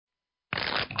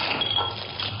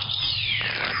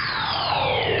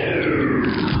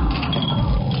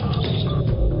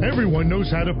everyone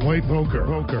knows how to play poker.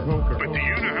 But do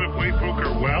you know how to play poker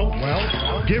well?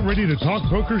 Get ready to talk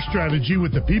poker strategy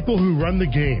with the people who run the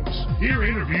games. Hear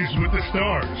interviews with the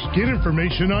stars. Get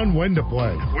information on when to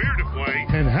play, where to play,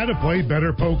 and how to play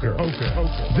better poker.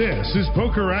 This is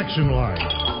Poker Action Line,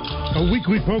 a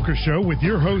weekly poker show with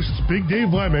your hosts Big Dave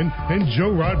Lemon and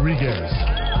Joe Rodriguez.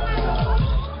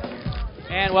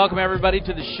 And welcome everybody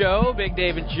to the show, Big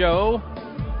Dave and Joe.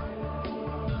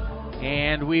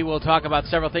 And we will talk about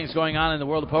several things going on in the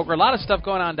world of poker. A lot of stuff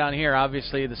going on down here.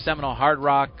 Obviously, the Seminole Hard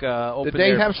Rock opened. Did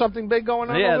they have something big going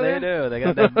on over there? Yeah, they do. They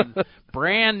got that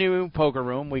brand new poker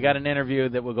room. We got an interview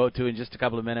that we'll go to in just a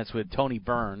couple of minutes with Tony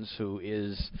Burns, who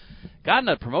is gotten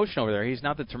a promotion over there. He's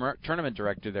not the tournament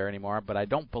director there anymore, but I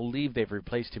don't believe they've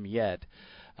replaced him yet.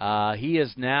 He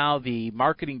is now the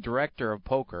marketing director of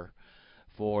poker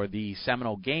for the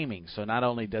Seminole Gaming. So not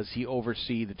only does he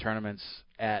oversee the tournaments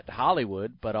at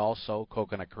Hollywood, but also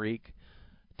Coconut Creek,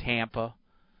 Tampa,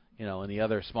 and the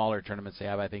other smaller tournaments they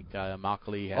have. I think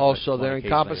Immokalee has. Also, they're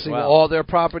encompassing well. all their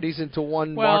properties into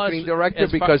one marketing director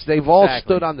because they've all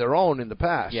stood on their own in the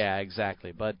past. Yeah,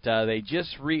 exactly. But they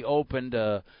just reopened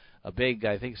a big,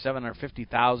 I think,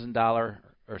 $750,000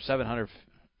 or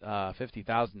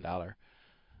 $750,000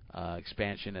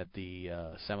 expansion at the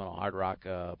Seminole Hard Rock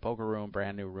poker room,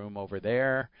 brand new room over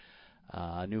there,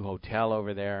 new hotel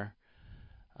over there.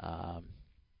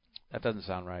 That doesn't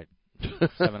sound right.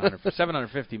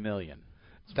 $750 million.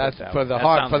 That's for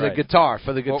the guitar.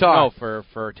 No,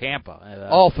 for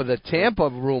Tampa. For the Tampa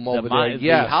room over there.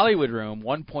 Yes. The Hollywood room,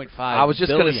 $1.5 I was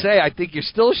just going to say, I think you're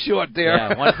still short there.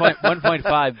 Yeah,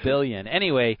 $1.5 billion.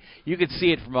 Anyway, you could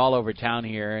see it from all over town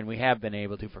here, and we have been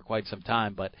able to for quite some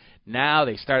time. But now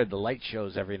they started the light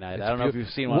shows every night. I don't know if you've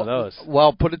seen one of those.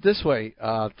 Well, put it this way: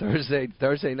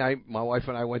 Thursday night, my wife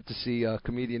and I went to see a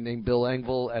comedian named Bill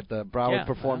Engvall at the Broward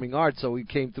Performing Arts. So we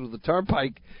came through the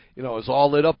Turnpike. It was all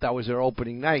lit up. That was their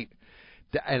opening night.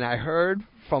 And I heard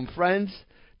from friends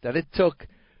that it took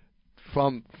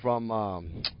from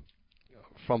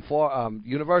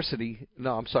University.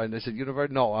 No, I'm sorry. They said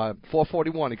University. No,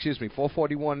 441. Excuse me,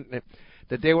 441.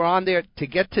 That they were on there to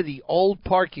get to the old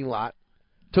parking lot.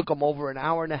 Took them over an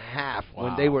hour and a half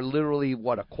when they were literally,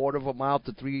 a quarter of a mile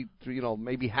to three,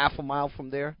 maybe half a mile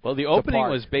from there. Well, the opening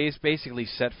was basically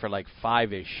set for like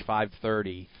 5-ish,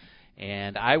 5:30.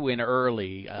 And I went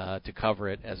early to cover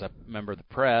it as a member of the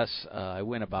press. I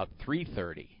went about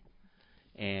 3:30,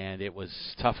 and it was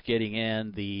tough getting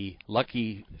in. The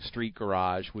Lucky Street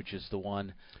Garage, which is the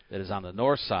one that is on the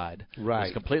north side,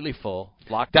 was completely full,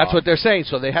 blocked off. That's what they're saying.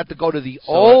 So they had to go to the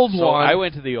old one. I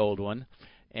went to the old one,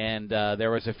 and there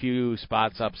was a few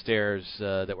spots upstairs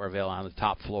that were available on the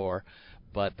top floor,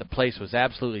 but the place was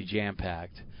absolutely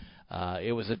jam-packed.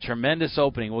 It was a tremendous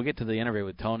opening. We'll get to the interview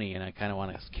with Tony, and I kind of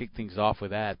want to kick things off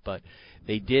with that. But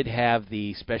they did have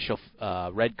the special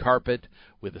red carpet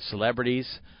with the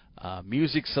celebrities,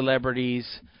 music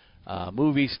celebrities,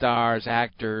 movie stars,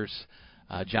 actors.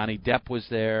 Johnny Depp was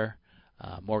there,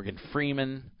 Morgan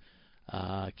Freeman,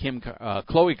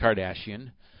 Khloe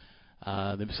Kardashian,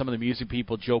 some of the music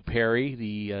people, Joe Perry,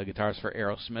 the guitarist for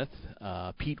Aerosmith,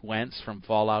 Pete Wentz from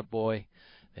Fall Out Boy.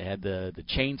 They had the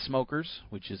Chainsmokers,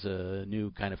 which is a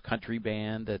new kind of country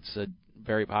band that's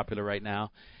very popular right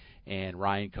now, and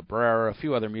Ryan Cabrera, a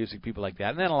few other music people like that,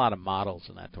 and then a lot of models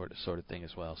and that sort of thing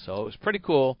as well. So it was pretty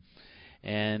cool,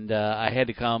 and I had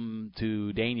to come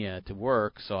to Dania to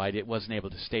work, so I wasn't able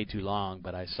to stay too long,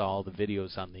 but I saw all the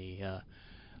videos on the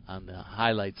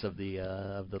highlights of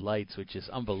the lights, which is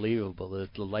unbelievable.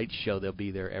 The light show, they'll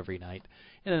be there every night,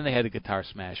 and then they had a guitar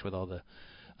smash with all the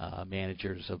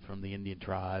managers from the Indian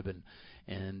tribe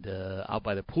and out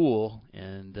by the pool,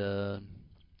 and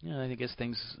I guess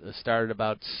things started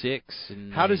about 6.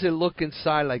 And how does it look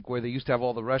inside, like where they used to have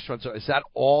all the restaurants? Is that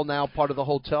all now part of the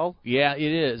hotel? Yeah,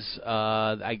 it is.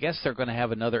 I guess they're going to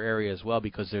have another area as well,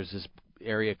 because there's this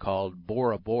area called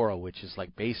Bora Bora, which is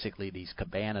like basically these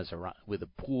cabanas around with a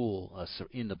pool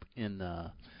in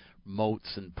the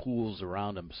moats and pools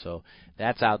around them, so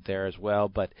that's out there as well.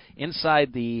 But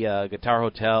inside the Guitar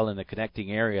Hotel in the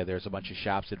connecting area, there's a bunch of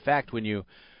shops. In fact,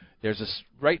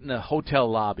 right in the hotel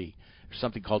lobby, there's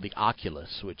something called the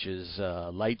Oculus, which is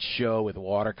a light show with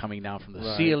water coming down from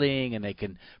the ceiling, and they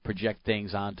can project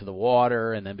things onto the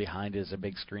water, and then behind it is a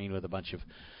big screen with a bunch of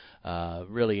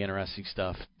really interesting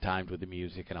stuff timed with the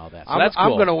music and all that. So that's cool.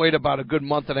 I'm going to wait about a good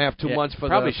month and a half, 2 months for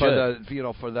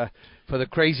the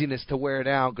craziness to wear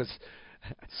down, because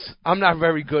I'm not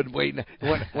very good waiting.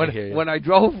 When I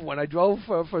drove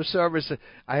for service,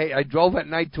 I drove at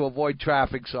night to avoid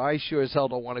traffic, so I sure as hell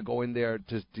don't want to go in there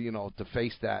to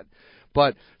face that.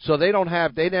 But so they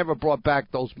never brought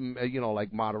back those,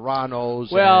 like Moderanos.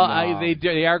 Well, and,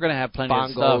 they are going to have plenty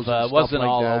of bongos stuff. It and wasn't stuff like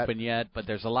all that. open yet, but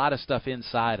there's a lot of stuff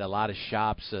inside, a lot of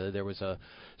shops.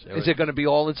 Is it going to be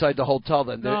all inside the hotel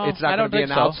then? No, it's not going to be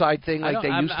an outside thing like they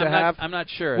used to have? I'm not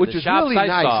sure. Which the is shops really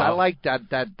nice. I like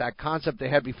that concept they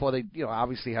had before they,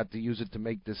 obviously had to use it to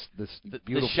make this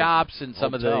beautiful the shops and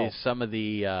some hotel. of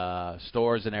the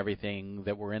stores and everything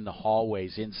that were in the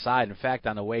hallways inside. In fact,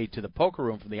 on the way to the poker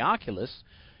room from the Oculus,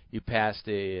 you passed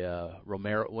a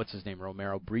Romero. What's his name?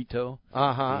 Romero Brito.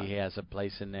 He has a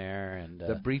place in there, and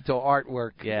the Brito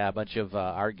artwork. Yeah, a bunch of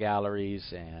art galleries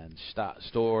and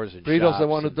stores and Brito's shops. the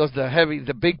one who does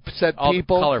the big set all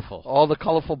people, all the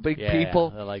colorful big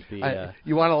people. Like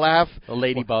you want to laugh? The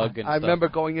ladybug. And I stuff. remember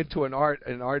going into an art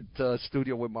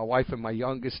studio with my wife and my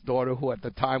youngest daughter, who at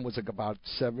the time was like about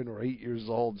 7 or 8 years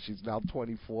old. She's now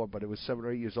 24, but it was 7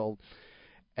 or 8 years old.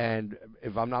 And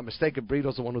if I'm not mistaken,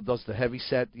 Brito's the one who does the heavy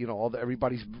set.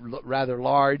 Everybody's rather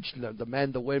large. The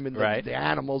men, the women, the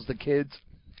animals, the kids.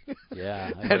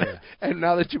 Yeah. and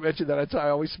now that you mentioned that, I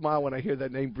always smile when I hear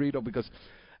that name Brito, because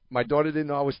my daughter didn't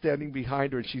know I was standing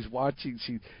behind her, and she's watching.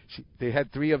 They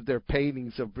had 3 of their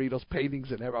paintings, of Brito's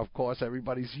paintings, and of course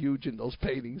everybody's huge in those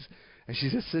paintings. And she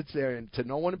just sits there, and to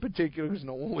no one in particular, because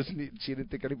no one was, she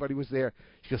didn't think anybody was there.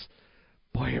 She goes,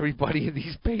 "Boy, everybody in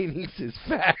these paintings is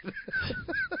fat."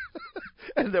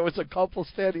 And there was a couple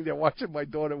standing there watching my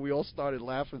daughter. We all started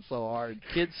laughing so hard.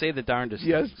 Kids say the darndest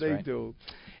Yes, things, they right? do.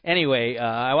 Anyway,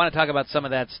 I want to talk about some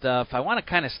of that stuff. I want to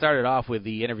kind of start it off with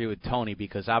the interview with Tony,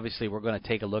 because obviously we're going to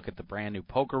take a look at the brand new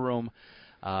poker room,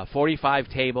 45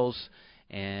 tables,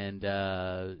 and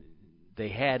they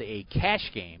had a cash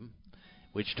game,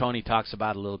 which Tony talks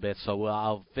about a little bit. So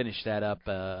I'll finish that up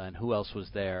and who else was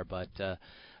there, but.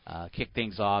 Kick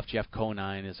things off. Jeff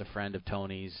Conine is a friend of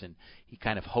Tony's, and he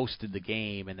kind of hosted the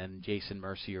game, and then Jason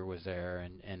Mercier was there,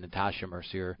 and Natasha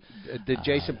Mercier. Did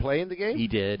Jason play in the game? He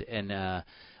did, and I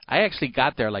actually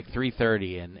got there like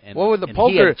 3:30, and what were the and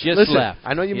poker? he had just Listen, left.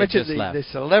 I know you mentioned the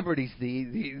celebrities,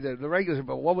 the the regulars,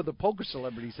 but what were the poker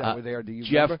celebrities that were there? Do you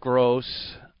Jeff remember?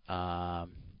 Gross,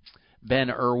 Ben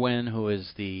Irwin, who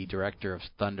is the director of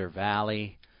Thunder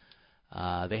Valley.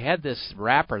 They had this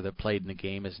rapper that played in the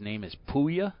game. His name is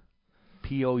Pouya,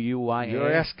 Pouya.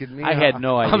 You're asking me. I had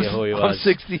no idea who he was.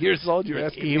 I'm 60 years old. You're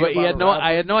asking me about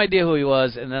I had no idea who he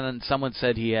was, and then someone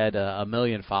said he had 1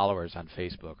 million followers on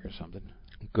Facebook or something.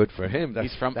 Good for him.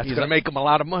 That's going to make him a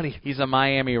lot of money. He's a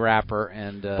Miami rapper,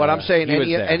 and but I'm saying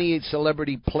any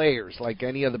celebrity players, like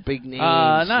any of the big names.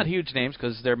 Not huge names,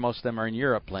 because most of them are in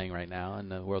Europe playing right now in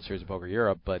the World Series of Poker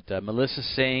Europe. But Melissa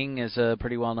Singh is a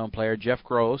pretty well-known player. Jeff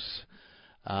Gross.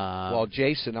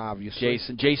 Jason, obviously.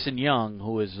 Jason Young,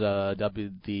 who is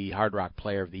the Hard Rock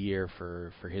Player of the Year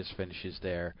for his finishes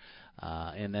there,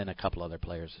 and then a couple other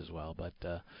players as well.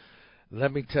 But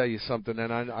let me tell you something,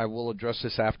 and I will address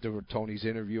this after Tony's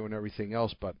interview and everything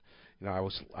else. But I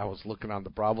was looking on the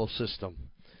Bravo system,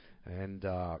 and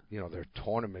their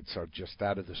tournaments are just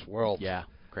out of this world. Yeah.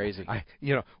 Crazy.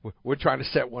 We're trying to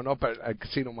set one up at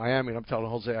Casino Miami, and I'm telling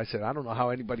Jose, I said, I don't know how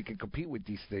anybody can compete with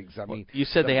these things. I mean, you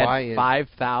said they had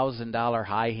 $5,000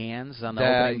 high hands on the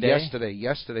opening day?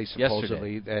 Yesterday,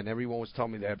 supposedly, and everyone was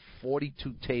telling me they had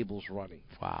 42 tables running.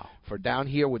 Wow. For down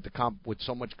here with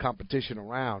so much competition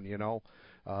around,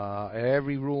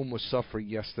 every room was suffering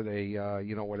yesterday,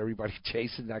 with everybody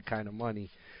chasing that kind of money.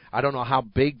 I don't know how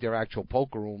big their actual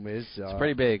poker room is. It's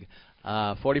pretty big.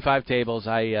 45 tables.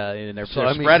 And they're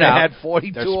spread out. They had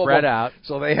 42. They're spread out.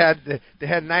 So they had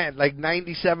like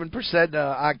 97%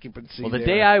 occupancy. Well, the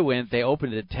day I went, they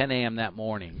opened at 10 a.m. that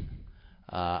morning.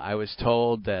 I was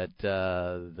told that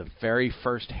the very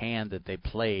first hand that they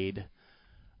played,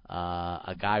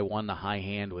 a guy won the high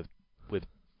hand with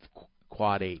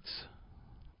quad eights.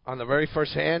 On the very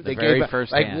first hand, they gave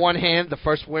one hand. The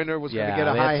first winner was going to get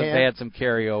a high hand. They had some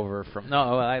carryover from.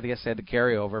 No, I guess they had the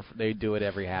carryover. They do it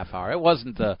every half hour. It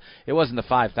wasn't the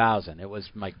 5,000. It was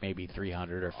like maybe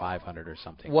 300 or 500 or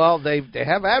something. Well, they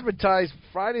have advertised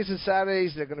Fridays and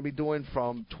Saturdays. They're going to be doing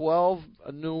from 12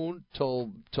 noon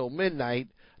till midnight,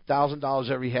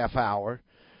 $1,000 every half hour,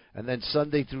 and then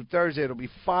Sunday through Thursday it'll be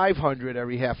 $500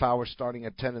 every half hour, starting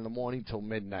at 10 in the morning till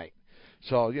midnight.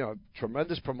 So,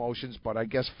 tremendous promotions, but I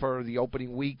guess for the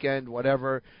opening weekend,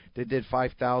 whatever, they did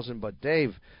 5,000. But,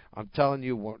 Dave, I'm telling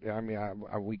you,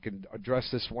 we can address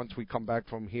this once we come back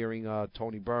from hearing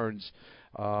Tony Burns.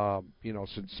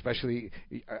 Especially,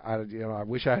 I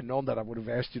wish I had known that. I would have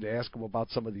asked you to ask him about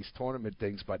some of these tournament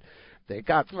things, but they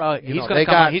got. Well, he's going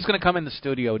to come in the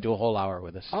studio, do a whole hour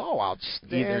with us. Oh,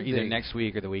 outstanding! Either next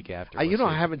week or the week after.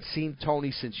 I haven't seen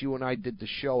Tony since you and I did the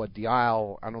show at the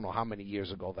Isle. I don't know how many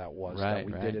years ago that was. That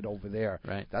we did it over there.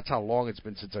 Right. That's how long it's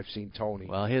been since I've seen Tony.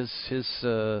 Well, his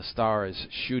star is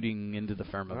shooting into the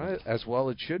firmament. As well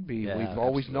it should be. Yeah, We've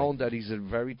always known that he's a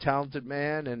very talented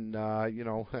man, and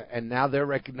and now they're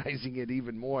recognizing it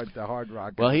even more at the Hard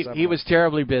Rock. Well, he was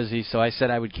terribly busy, so I said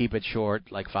I would keep it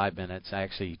short, like 5 minutes. I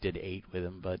actually did 8 with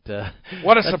him, but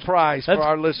what a surprise for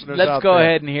our listeners out there. Let's go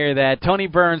ahead and hear that. Tony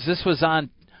Burns, this was on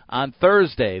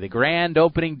Thursday, the grand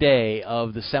opening day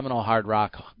of the Seminole Hard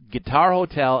Rock Guitar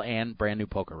Hotel and brand new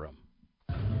poker room.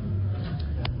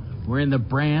 We're in the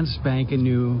brand spanking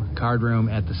new card room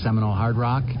at the Seminole Hard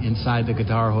Rock inside the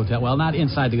Guitar Hotel. Well, not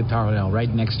inside the Guitar Hotel, right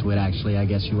next to it, actually, I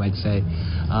guess you might say.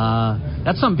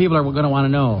 That's something people are going to want to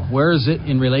know. Where is it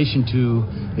in relation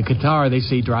to the guitar they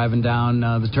see driving down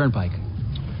the turnpike?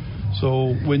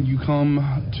 So when you come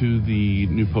to the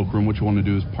new poker room, what you want to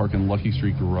do is park in Lucky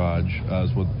Street Garage, is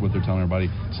what they're telling everybody.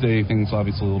 Today, things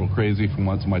obviously a little crazy. From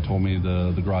what somebody told me,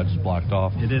 the garage is blocked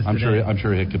off. It is. I'm sure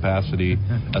it hit capacity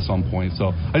at some point. So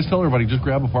I just tell everybody, just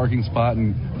grab a parking spot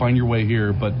and find your way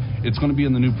here. But it's going to be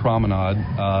in the new promenade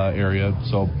area.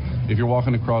 So if you're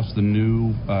walking across the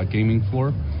new gaming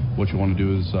floor, what you want to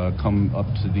do is come up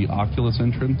to the Oculus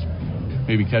entrance.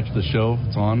 Maybe catch the show.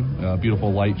 It's on.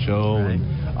 Beautiful light show. Right.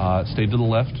 And stay to the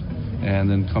left and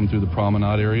then come through the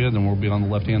promenade area. Then we'll be on the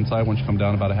left-hand side once you come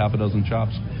down about a half a dozen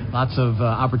shops. Lots of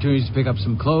opportunities to pick up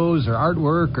some clothes or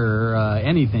artwork or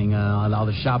anything on all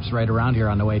the shops right around here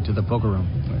on the way to the poker room.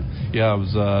 Yeah, I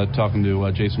was talking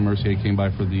to Jason Mercier, came by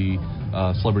for the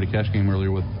Celebrity Cash Game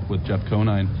earlier with Jeff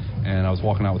Conine, and I was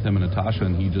walking out with him and Natasha,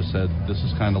 and he just said, this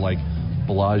is kind of like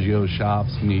Bellagio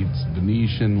shops meets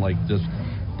Venetian, like this,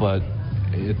 but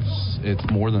it's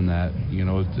more than that.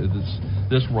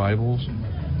 This rivals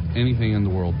anything in the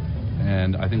world,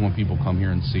 and I think when people come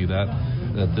here and see that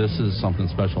this is something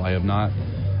special. I have not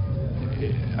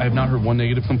heard one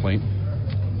negative complaint.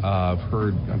 I've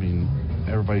heard,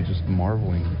 everybody just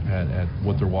marveling at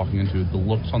what they're walking into. The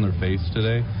looks on their face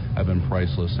today have been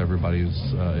priceless. Everybody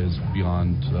is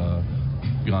beyond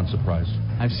surprised.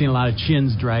 I've seen a lot of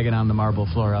chins dragging on the marble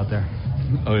floor out there.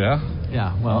 Oh yeah.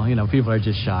 Yeah, well, people are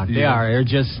just shocked. Yeah. They are. They're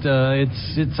just,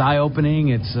 it's eye-opening.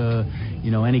 It's,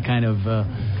 any kind of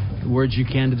words you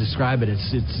can to describe it.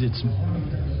 It's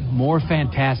more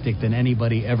fantastic than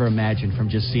anybody ever imagined from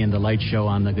just seeing the light show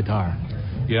on the guitar.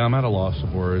 Yeah, I'm at a loss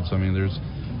of words. There's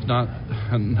not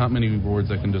many words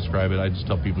that can describe it. I just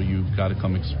tell people you've got to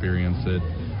come experience it.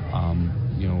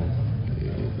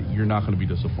 You're not going to be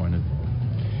disappointed.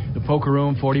 The poker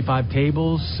room, 45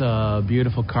 tables,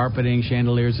 beautiful carpeting,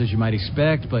 chandeliers as you might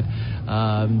expect. But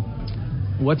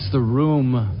what's the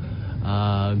room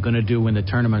going to do when the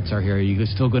tournaments are here? Are you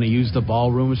still going to use the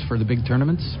ballrooms for the big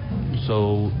tournaments?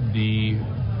 So the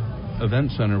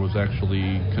event center was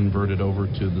actually converted over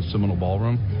to the Seminole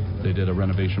Ballroom. They did a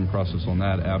renovation process on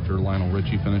that after Lionel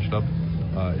Richie finished up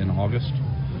in August.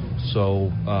 So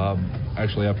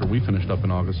actually after we finished up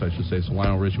in August, I should say. So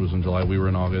Lionel Richie was in July, we were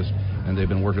in August, and they've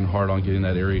been working hard on getting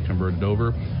that area converted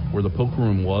over. Where the poker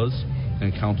room was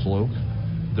in Council Oak,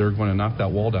 they're going to knock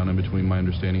that wall down in between, my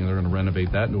understanding, and they're going to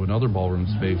renovate that into another ballroom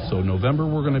space. So November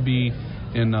we're going to be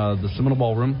in the Seminole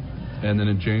Ballroom, and then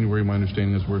in January my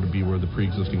understanding is we're to be where the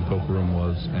pre-existing poker room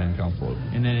was in Council Oak.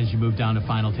 And then as you move down to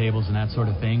final tables and that sort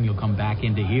of thing, you'll come back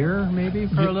into here maybe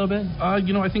for a little bit? I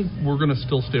think we're going to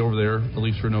still stay over there, at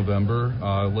least for November,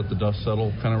 let the dust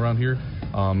settle kind of around here.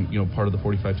 Part of the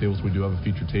 45 tables, we do have a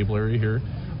featured table area here.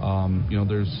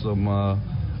 There's some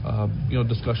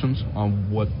discussions on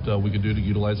what we could do to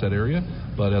utilize that area.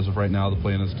 But as of right now, the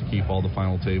plan is to keep all the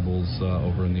final tables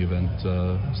over in the event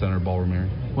center ballroom area.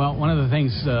 Well, one of the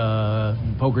things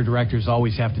poker directors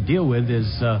always have to deal with is,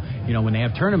 when they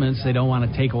have tournaments, they don't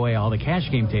want to take away all the cash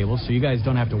game tables. So you guys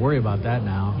don't have to worry about that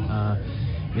now.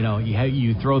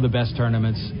 You throw the best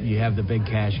tournaments, you have the big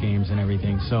cash games and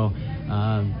everything. So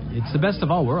it's the best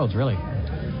of all worlds, really.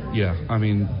 Yeah, I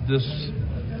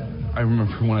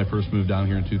remember when I first moved down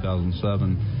here in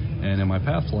 2007, and in my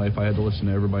past life, I had to listen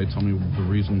to everybody tell me the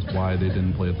reasons why they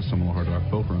didn't play at the Seminole Hard Rock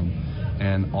Poker Room.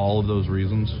 And all of those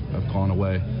reasons have gone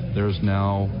away. There's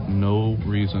now no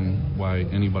reason why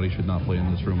anybody should not play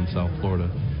in this room in South Florida.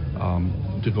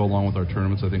 To go along with our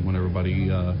tournaments, I think when everybody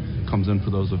comes in for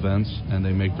those events and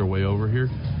they make their way over here,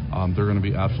 they're going to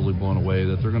be absolutely blown away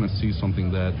that they're going to see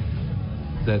something that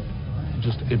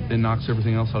just it knocks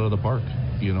everything else out of the park.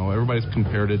 Everybody's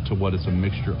compared it to what it's a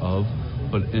mixture of,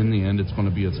 but in the end, it's going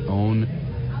to be its own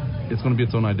it's going to be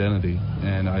its own identity,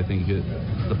 and I think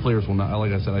the players will not.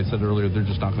 Like I said earlier, they're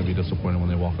just not going to be disappointed when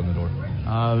they walk in the door.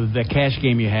 The cash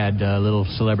game you had, a little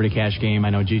celebrity cash game. I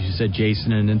know you said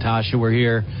Jason and Natasha were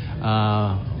here.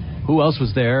 Who else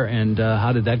was there, and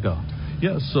how did that go?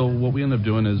 Yeah, so what we ended up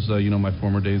doing is, my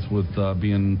former days with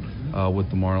being with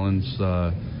the Marlins,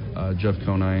 Jeff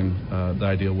Conine, the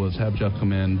idea was have Jeff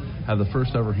come in, have the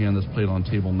first ever hand that's played on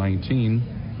table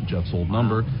 19, Jeff's old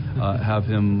number, have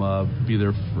him be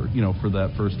there for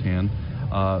that first hand.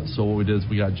 So what we did is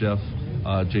we got Jeff,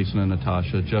 Jason, and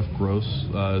Natasha. Jeff Gross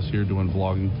is here doing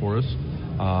vlogging for us.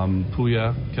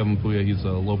 Kevin Puya, he's a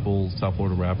local South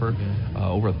Florida rapper.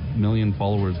 Over 1 million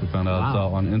followers we found out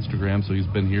on Instagram, so he's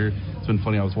been here. It's been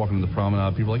funny, I was walking to the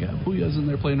promenade, people are like, yeah, Puya's in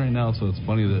there playing right now, so it's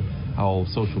funny that how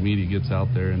social media gets out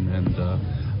there. And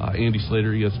Andy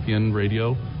Slater, ESPN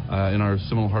Radio, in our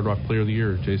Seminole Hard Rock Player of the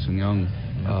Year, Jason Young,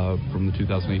 from the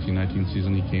 2018-19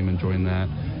 season, he came and joined that.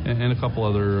 And a couple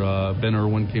other, Ben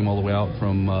Irwin came all the way out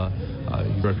from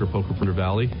Director of Poker for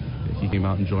Valley. He came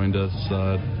out and joined us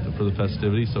for the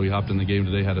festivities, so he hopped in the game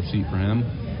today, had a seat for him.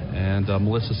 And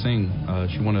Melissa Singh,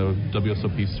 she won a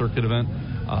WSOP circuit event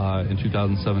in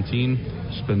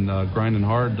 2017. She's been grinding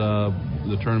hard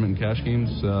the tournament and cash games,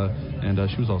 and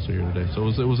she was also here today. So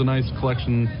it was a nice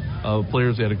collection of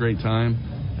players. They had a great time,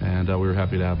 and we were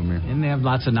happy to have them here. And they have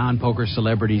lots of non-poker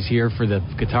celebrities here for the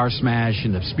Guitar Smash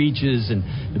and the speeches and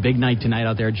the big night tonight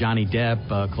out there. Johnny Depp,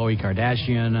 Khloe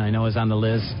Kardashian, I know, is on the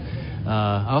list.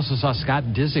 I also saw Scott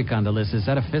Disick on the list. Is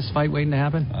that a fist fight waiting to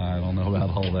happen? I don't know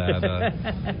about all that.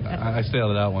 I stay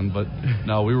out of that one. But,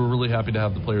 no, we were really happy to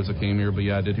have the players that came here. But,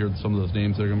 yeah, I did hear some of those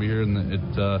names that are going to be here, and it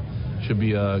should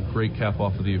be a great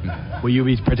cap-off of the evening. Will you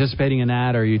be participating in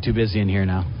that, or are you too busy in here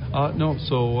now? No,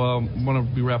 so I'm going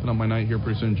to be wrapping up my night here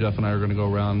pretty soon. Jeff and I are going to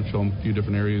go around, show them a few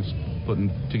different areas,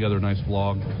 putting together a nice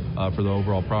vlog for the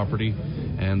overall property.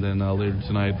 And then later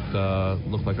tonight,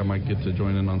 looks like I might get to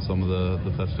join in on some of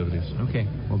the festivities. Okay.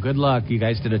 Well, good luck. You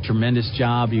guys did a tremendous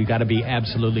job. You got to be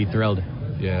absolutely thrilled.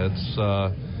 Yeah, it's,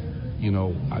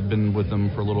 I've been with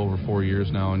them for a little over 4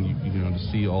 years now, and,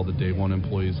 to see all the day one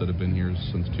employees that have been here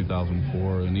since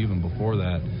 2004 and even before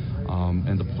that,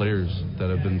 and the players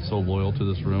that have been so loyal to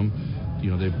this room,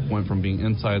 they went from being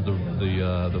inside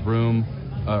the room,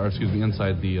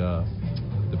 inside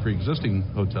the pre-existing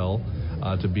hotel,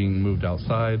 to being moved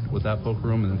outside with that poker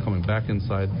room and then coming back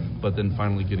inside, but then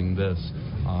finally getting this.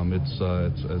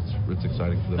 It's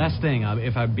exciting for them. Last thing,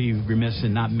 if I'd be remiss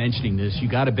in not mentioning this, you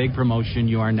got a big promotion.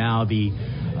 You are now the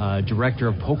director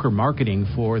of poker marketing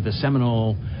for the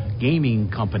Seminole Gaming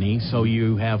Company, so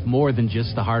you have more than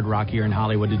just the Hard Rock here in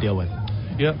Hollywood to deal with.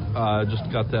 Yep,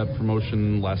 just got that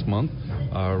promotion last month.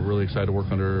 Really excited to work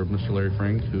under Mr. Larry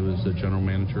Frank, who is the general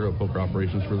manager of poker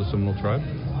operations for the Seminole Tribe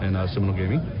and Seminole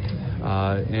Gaming.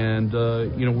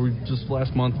 We just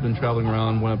last month been traveling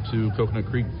around, went up to Coconut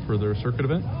Creek for their circuit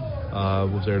event.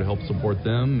 Was there to help support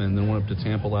them, and then went up to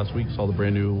Tampa last week, saw the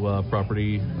brand new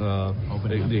property,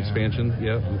 the expansion.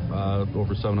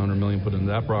 Over $700 million put into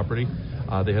that property.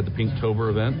 They had the Pinktober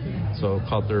event, so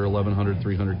caught their 1,100,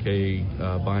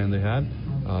 300K buy-in they had.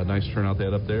 Nice turnout they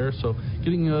had up there. So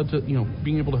getting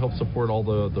being able to help support all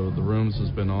the rooms has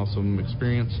been an awesome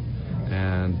experience.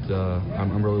 And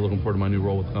I'm really looking forward to my new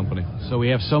role with the company. So we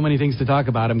have so many things to talk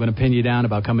about. I'm going to pin you down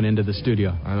about coming into the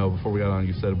studio. I know. Before we got on,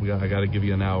 you said I got to give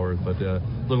you an hour. But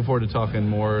looking forward to talking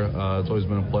more. It's always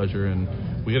been a pleasure. And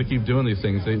we got to keep doing these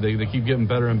things. They keep getting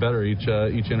better and better each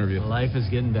interview. Life is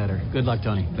getting better. Good luck,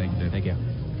 Tony. Thank you, Dave. Thank you.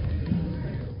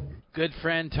 Good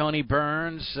friend Tony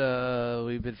Burns.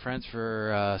 We've been friends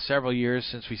for several years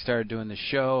since we started doing the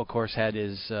show. Of course, had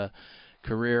his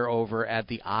career over at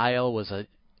the Isle, was a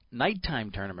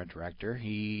nighttime tournament director.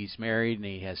 He's married and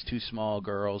he has 2 small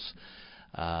girls.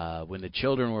 When the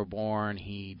children were born,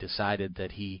 he decided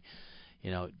that he,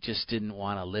 just didn't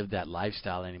want to live that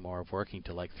lifestyle anymore of working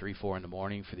till like 3, 4 in the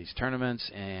morning for these tournaments,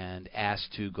 and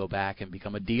asked to go back and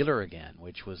become a dealer again,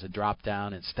 which was a drop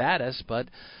down in status, but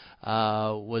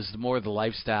was more the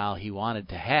lifestyle he wanted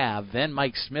to have. Then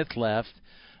Mike Smith left,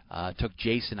 took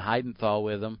Jason Heidenthal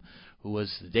with him, who was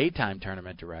the daytime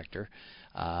tournament director.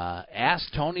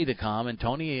 Asked Tony to come, and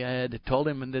Tony had told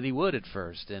him that he would at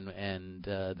first, and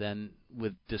then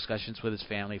with discussions with his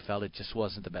family, felt it just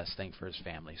wasn't the best thing for his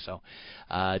family. So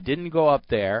didn't go up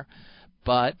there,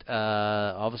 but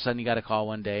all of a sudden he got a call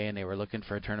one day, and they were looking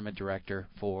for a tournament director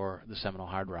for the Seminole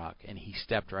Hard Rock, and he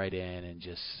stepped right in and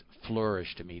just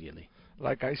flourished immediately.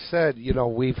 Like I said,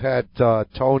 we've had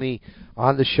Tony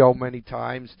on the show many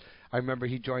times. I remember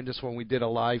he joined us when we did a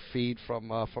live feed from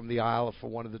the Isle for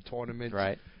one of the tournaments.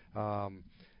 Right.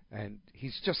 And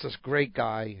he's just this great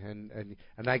guy, and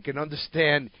I can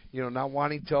understand, not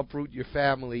wanting to uproot your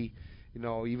family,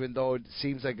 even though it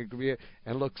seems like a career.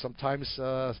 And look, sometimes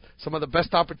some of the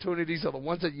best opportunities are the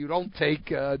ones that you don't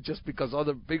take just because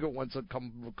other bigger ones will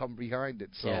come behind it.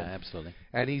 So, yeah, absolutely.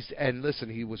 And listen,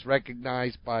 he was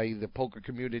recognized by the poker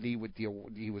community with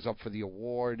he was up for the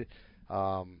award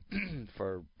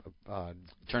for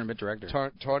tournament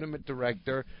director. Tournament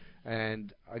director.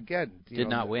 And again, did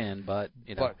not win, but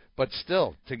but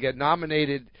still, to get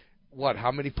nominated,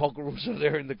 how many poker rooms are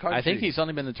there in the country? I think he's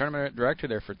only been the tournament director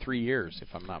there for 3 years, if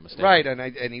I'm not mistaken. Right,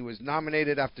 and he was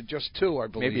nominated after just 2, I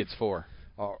believe. Maybe it's 4.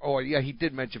 Yeah, he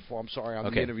did mention 4. I'm sorry, on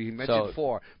okay. the interview he mentioned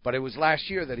 4, but it was last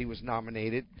year that he was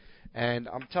nominated, and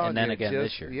I'm telling you, and then again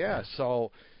this year. Yeah,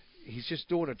 so he's just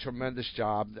doing a tremendous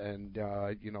job, and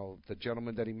the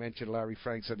gentleman that he mentioned, Larry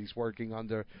Frank, said he's working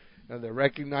under. They're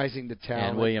recognizing the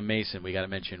talent. And William Mason, we got to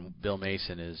mention, Bill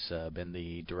Mason has been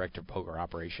the director of poker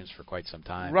operations for quite some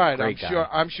time. Right, Great guy.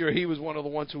 I'm sure he was one of the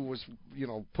ones who was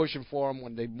pushing for him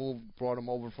when they brought him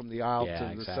over from the Isle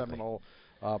to the Seminole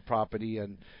property,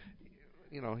 and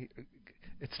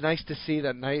it's nice to see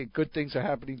that good things are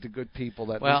happening to good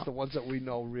people. At least the ones that we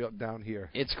know real down here.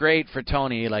 It's great for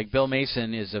Tony. Like, Bill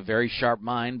Mason is a very sharp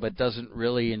mind, but doesn't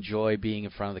really enjoy being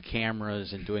in front of the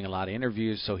cameras and doing a lot of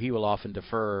interviews, so he will often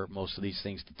defer most of these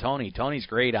things to Tony. Tony's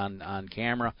great on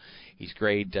camera. He's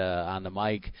great on the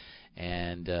mic.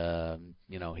 And,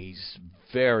 he's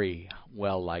very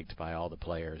well liked by all the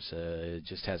players.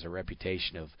 Just has a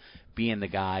reputation of being the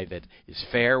guy that is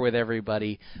fair with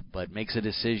everybody, but makes a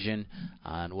decision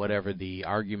on whatever the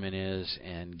argument is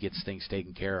and gets things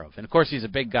taken care of. And, of course, he's a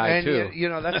big guy, too.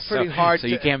 That's pretty hard. So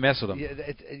you can't mess with him.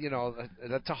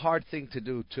 That's a hard thing to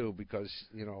do, too, because,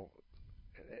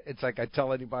 it's like I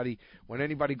tell anybody, when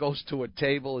anybody goes to a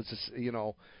table, it's just,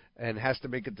 and has to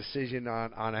make a decision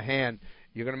on a hand,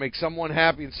 you're going to make someone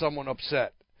happy and someone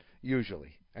upset,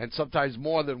 usually, and sometimes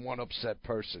more than one upset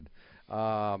person.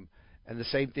 And the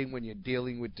same thing when you're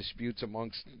dealing with disputes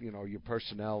amongst your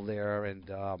personnel there. And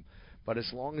but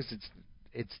as long as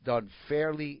it's done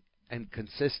fairly and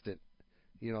consistent,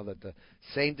 that the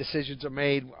same decisions are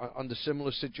made under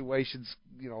similar situations,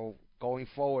 going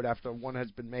forward after one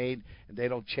has been made, and they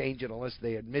don't change it unless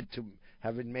they admit to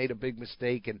having made a big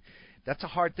mistake. And that's a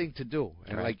hard thing to do.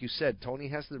 And right. Like you said, Tony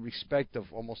has the respect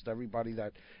of almost everybody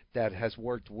that has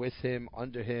worked with him,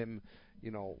 under him.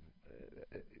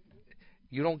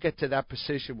 You don't get to that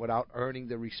position without earning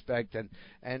the respect, and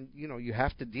you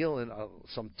have to deal in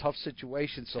some tough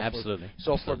situations. So Absolutely.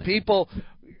 For people,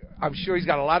 I'm sure he's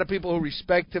got a lot of people who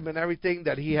respect him and everything,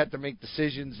 that he had to make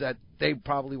decisions that they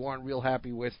probably weren't real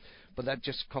happy with. But that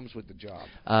just comes with the job.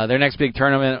 Their next big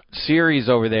tournament series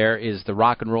over there is the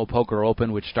Rock and Roll Poker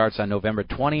Open, which starts on November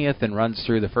 20th and runs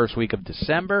through the first week of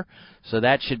December. So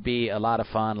that should be a lot of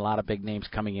fun, a lot of big names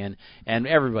coming in, and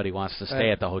everybody wants to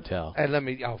stay at the hotel. And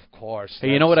of course.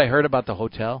 Hey, you know what I heard about the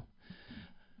hotel?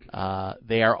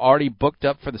 They are already booked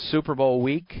up for the Super Bowl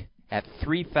week at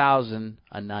 $3,000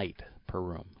 a night per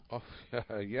room. Oh,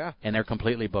 yeah. And they're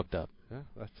completely booked up. Yeah,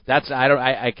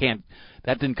 I can't.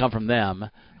 That didn't come from them.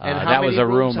 And that was a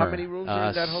rumor. How many rooms are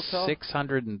in that hotel?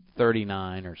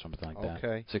 639 or something like that.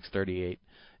 Okay. 638.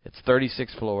 It's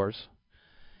 36 floors,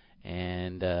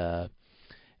 and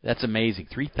that's amazing.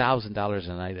 $3,000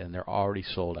 a night, and they're already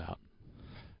sold out.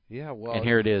 Yeah, well. And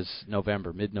here it is,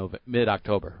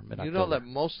 mid-October. You know that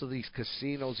most of these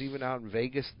casinos, even out in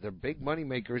Vegas, their big money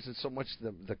maker isn't so much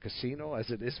the casino as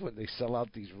it is when they sell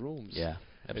out these rooms. Yeah.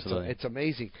 Absolutely. It's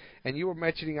amazing. And you were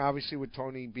mentioning, obviously, with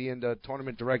Tony being the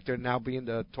tournament director, now being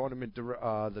the tournament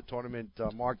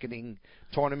marketing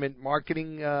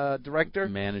director,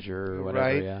 manager, or whatever.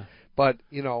 Right. Yeah. But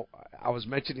I was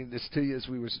mentioning this to you as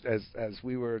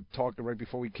we were talking right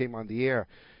before we came on the air.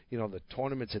 The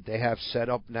tournaments that they have set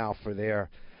up now for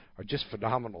there are just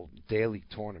phenomenal daily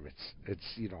tournaments.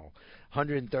 It's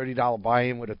 $130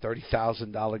 buy-in with a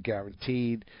 $30,000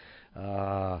 guaranteed.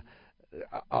 A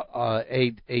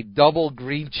double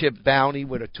green chip bounty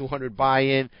with a $200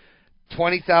 buy-in,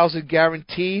 $20,000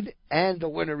 guaranteed, and the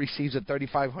winner receives a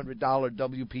 $3,500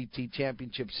 WPT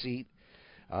championship seat.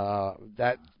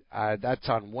 That's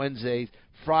on Wednesday.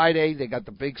 Friday they got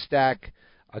the big stack.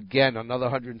 Again, another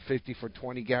 $150 for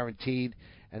 $20 guaranteed.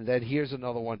 And then here's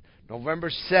another one.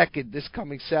 November 2nd, this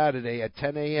coming Saturday at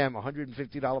 10 a.m.,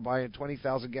 $150 buy-in,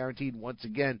 $20,000 guaranteed, once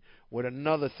again, with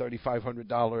another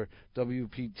 $3,500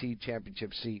 WPT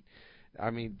championship seat. I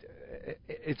mean,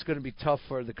 it's going to be tough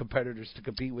for the competitors to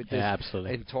compete with this. Yeah,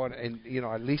 absolutely. And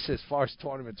at least as far as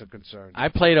tournaments are concerned. I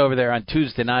played over there on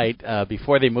Tuesday night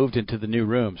before they moved into the new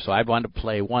room, so I wanted to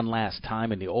play one last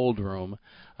time in the old room,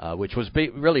 which was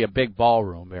really a big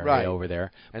ballroom area over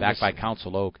there, back by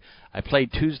Council Oak. I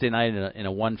played Tuesday night in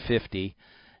a 150,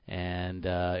 and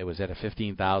it was at a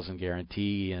 15,000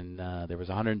 guarantee, and there was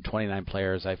 125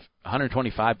 players.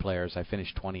 I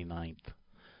finished 29th.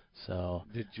 So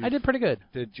I did pretty good.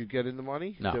 Did you get in the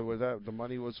money? No. The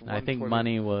money was. I think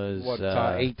money was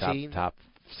 18? top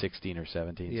 16 or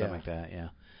 17, something like that. Yeah.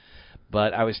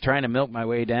 But I was trying to milk my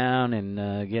way down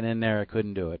and get in there. I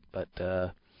couldn't do it, but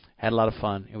had a lot of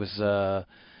fun. It was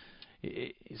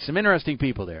some interesting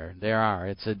people there. There are.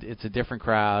 It's a different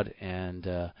crowd and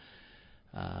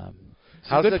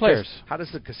some good players. How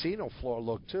does the casino floor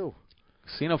look too?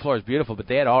 Casino floor is beautiful, but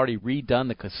they had already redone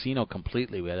the casino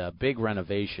completely. We had a big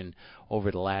renovation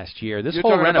over the last year.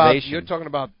 You're talking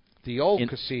about the old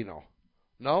casino.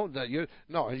 No, you're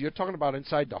talking about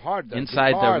inside the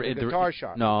guitar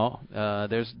shop. No,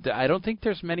 I don't think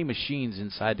there's many machines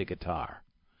inside the guitar.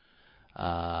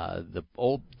 The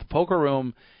poker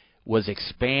room was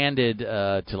expanded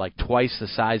to like twice the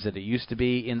size that it used to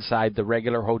be inside the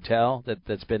regular hotel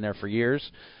that's been there for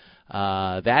years.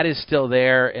 That is still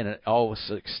there, and it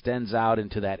always extends out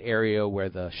into that area where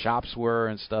the shops were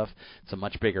and stuff. It's a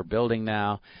much bigger building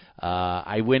now.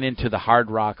 I went into the Hard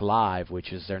Rock Live,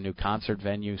 which is their new concert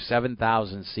venue,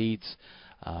 7,000 seats.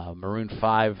 Maroon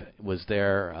 5 was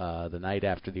there the night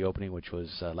after the opening, which was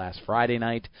last Friday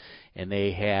night, and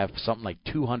they have something like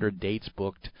 200 dates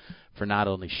booked for not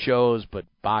only shows but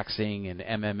boxing and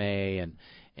MMA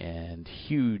and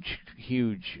huge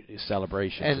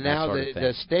celebrations. And now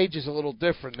the stage is a little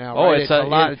different now. Oh, right?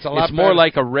 It's more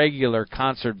like a regular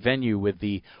concert venue with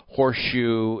the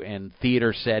horseshoe and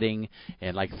theater setting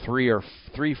and like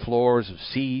three floors of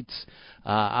seats.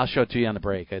 I'll show it to you on the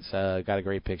break. It's got a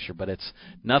great picture, but it's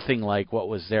nothing like what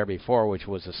was there before, which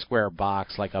was a square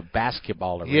box like a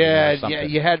basketball arena. Yeah,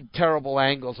 you had terrible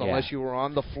angles unless you were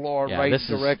on the floor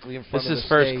directly in front of the stage. This is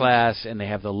first class, and they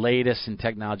have the latest in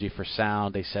technology for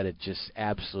sound. They said it just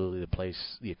absolutely,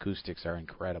 the acoustics are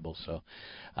incredible. So,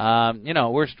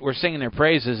 we're singing their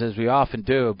praises as we often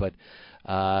do, but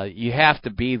you have to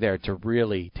be there to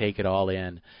really take it all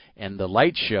in. And the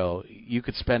light show, you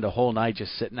could spend a whole night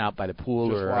just sitting out by the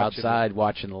pool or outside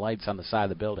watching the lights on the side of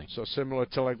the building. So similar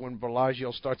to like when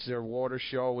Bellagio starts their water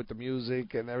show with the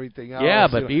music and everything else. Yeah,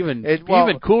 but even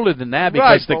cooler than that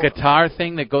because the guitar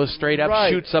thing that goes straight up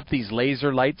shoots up these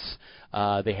laser lights.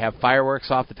 They have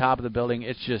fireworks off the top of the building.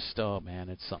 It's just,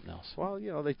 it's something else. Well,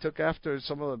 they took after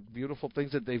some of the beautiful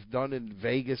things that they've done in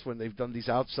Vegas when they've done these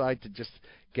outside to just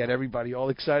get everybody all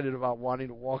excited about wanting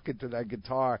to walk into that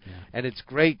guitar. Yeah. And it's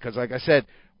great because, like I said,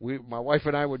 my wife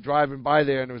and I were driving by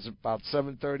there, and it was about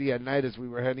 7:30 at night as we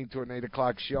were heading to an 8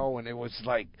 o'clock show, and it was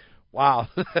like, wow.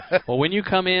 Well, when you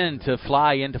come in to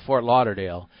fly into Fort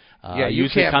Lauderdale, you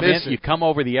can't miss it. You come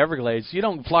over the Everglades. You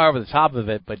don't fly over the top of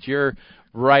it, but you're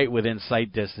right within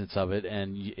sight distance of it,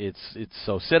 and it's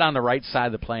so sit on the right side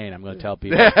of the plane. I'm going to tell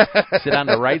people sit on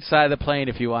the right side of the plane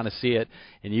if you want to see it,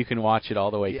 and you can watch it all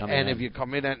the way coming in. And if you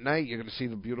come in at night, you're going to see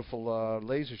the beautiful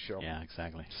laser show. Yeah,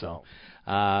 exactly. So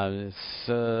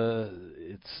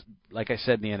it's like I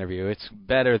said in the interview, it's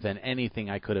better than anything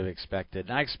I could have expected.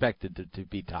 And I expected it to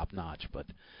be top notch, but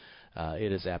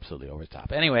it is absolutely over the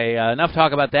top. Anyway, enough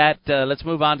talk about that. Let's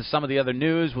move on to some of the other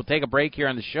news. We'll take a break here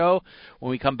on the show. When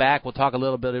we come back, we'll talk a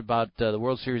little bit about the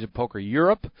World Series of Poker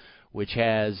Europe, which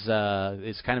is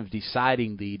kind of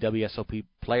deciding the WSOP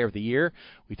Player of the Year.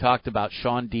 We talked about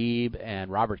Sean Deeb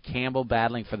and Robert Campbell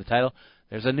battling for the title.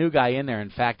 There's a new guy in there, in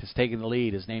fact, that's taking the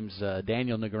lead. His name's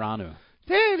Daniel Negreanu.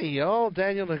 Daniel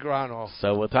Negreanu.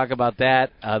 So we'll talk about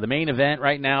that. The main event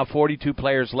right now, 42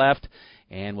 players left.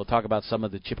 And we'll talk about some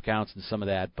of the chip counts and some of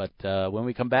that. But when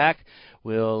we come back,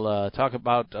 we'll talk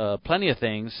about plenty of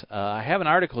things. I have an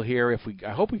article here.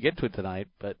 I hope we get to it tonight,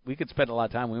 but we could spend a lot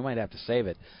of time. We might have to save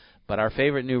it. But our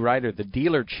favorite new writer, the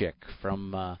Dealer Chick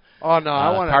from I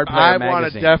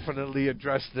want to definitely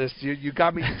address this. You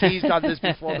got me teased on this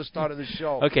before the start of the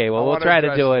show. Okay, well, we'll try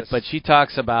to do it. But she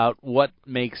talks about what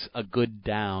makes a good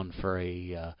down for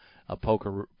a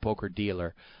poker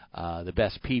dealer, the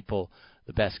best people,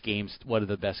 the best games, what are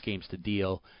the best games to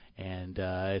deal, and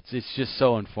it's just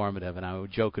so informative. And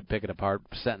Joe could pick it apart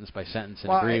sentence by sentence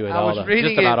and agree with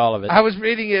just about all of it. I was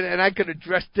reading it, and I could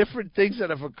address different things that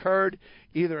have occurred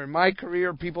either in my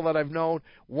career, people that I've known.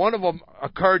 One of them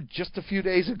occurred just a few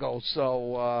days ago,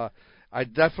 so I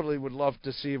definitely would love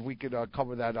to see if we could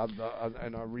cover that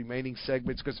in our remaining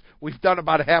segments, because we've done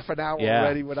about a half an hour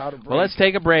already without a break. Well, let's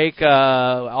take a break.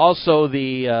 Also,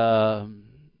 the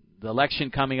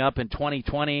election coming up in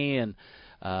 2020 and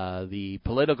the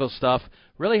political stuff.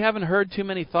 Really haven't heard too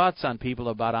many thoughts on people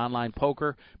about online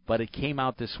poker, but it came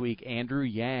out this week. Andrew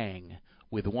Yang,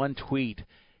 with one tweet,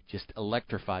 just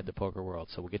electrified the poker world.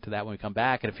 So we'll get to that when we come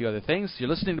back and a few other things. You're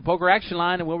listening to Poker Action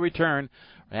Line, and we'll return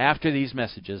after these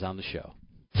messages on the show.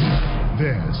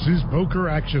 This is Poker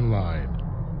Action Line.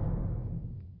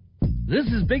 This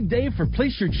is Big Dave for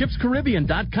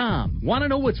PlaceYourChipsCaribbean.com. Want to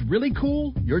know what's really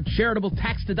cool? Your charitable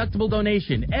tax-deductible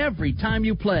donation every time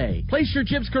you play.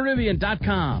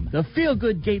 PlaceYourChipsCaribbean.com, the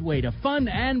feel-good gateway to fun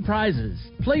and prizes.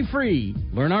 Play free.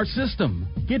 Learn our system.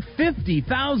 Get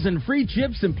 50,000 free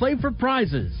chips and play for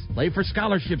prizes. Play for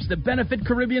scholarships that benefit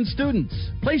Caribbean students.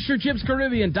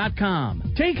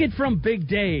 PlaceYourChipsCaribbean.com. Take it from Big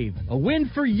Dave. A win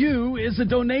for you is a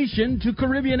donation to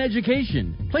Caribbean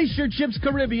education.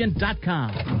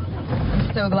 PlaceYourChipsCaribbean.com.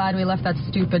 I'm so glad we left that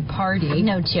stupid party.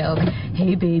 No joke.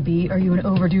 Hey, baby, are you an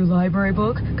overdue library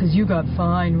book? Because you got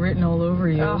fine written all over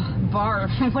you. Oh,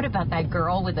 barf. What about that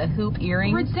girl with the hoop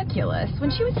earrings? Ridiculous. When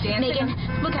she was dancing... Megan,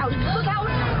 look out, look out!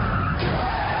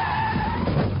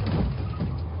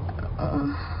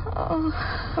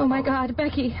 Oh, my God,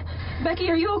 Becky. Becky,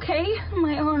 are you okay?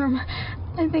 My arm.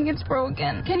 I think it's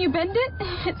broken. Can you bend it?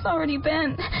 It's already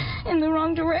bent in the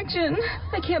wrong direction.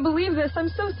 I can't believe this. I'm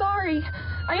so sorry.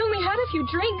 I only had a few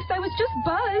drinks. I was just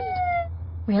buzzed.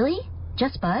 Really?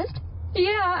 Just buzzed?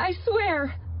 Yeah, I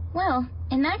swear. Well,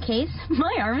 in that case,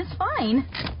 my arm is fine.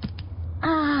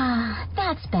 Ah,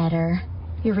 that's better.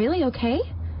 You're really okay?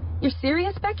 You're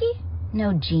serious, Becky?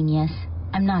 No, genius.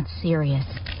 I'm not serious.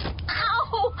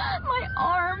 Ow! My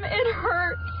arm, it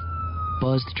hurts.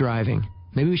 Buzzed driving.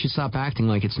 Maybe we should stop acting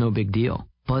like it's no big deal.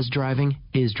 Buzzed driving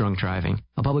is drunk driving.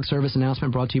 A public service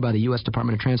announcement brought to you by the U.S.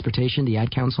 Department of Transportation, the Ad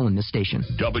Council, and this station.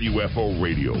 WFO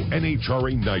Radio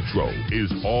NHRA Nitro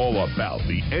is all about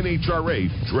the NHRA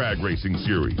Drag Racing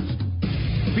Series.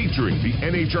 Featuring the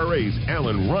NHRA's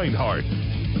Alan Reinhart.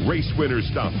 Race winners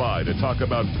stop by to talk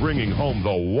about bringing home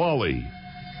the Wally.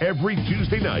 Every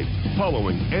Tuesday night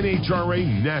following NHRA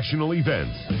national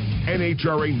events.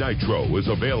 NHRA Nitro is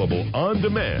available on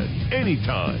demand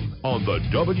anytime on the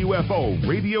WFO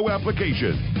radio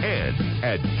application and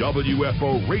at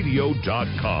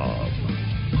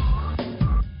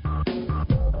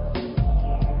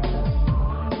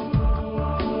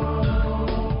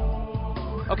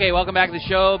WFOradio.com. Okay, welcome back to the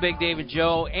show. Big Dave and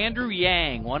Joe. Andrew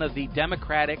Yang, one of the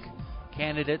Democratic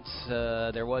candidates.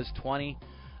 There was 20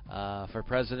 for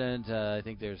president. I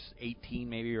think there's 18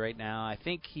 maybe right now. I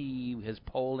think he is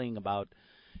polling about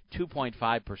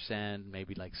 2.5%,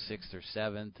 maybe like 6th or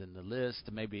 7th in the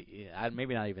list. Maybe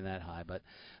not even that high, but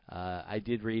I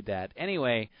did read that.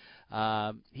 Anyway,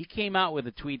 he came out with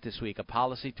a tweet this week, a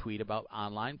policy tweet about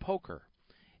online poker.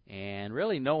 And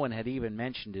really no one had even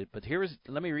mentioned it, but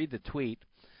let me read the tweet.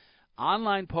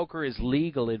 Online poker is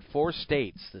legal in 4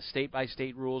 states. The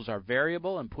state-by-state rules are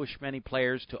variable and push many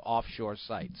players to offshore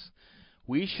sites.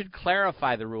 We should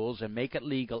clarify the rules and make it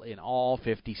legal in all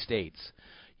 50 states.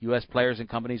 U.S. players and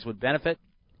companies would benefit,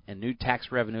 and new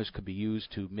tax revenues could be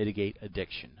used to mitigate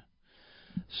addiction.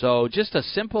 So just a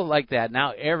simple like that.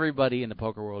 Now everybody in the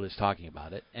poker world is talking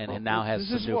about it, and it now has some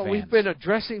new fans. This is what we've been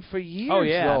addressing for years, oh,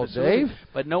 yeah, though, Dave.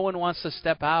 But no one wants to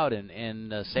step out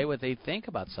and say what they think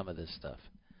about some of this stuff.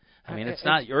 I mean, it's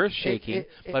not earth-shaking,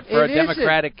 but for a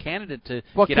Democratic candidate to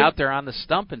get out there on the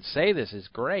stump and say this is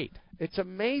great. It's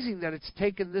amazing that it's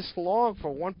taken this long for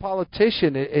one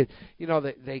politician.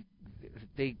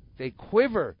 They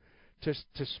quiver to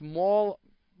small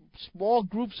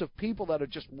groups of people that are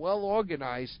just well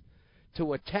organized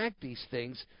to attack these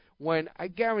things. When I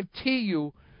guarantee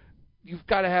you've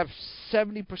got to have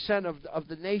 70% of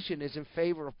the nation is in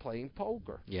favor of playing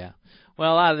poker. Yeah.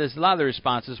 Well, a lot of the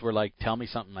responses were like, "Tell me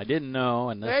something I didn't know,"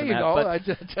 and this there and you that.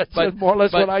 go. That's more or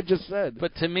less what I just said.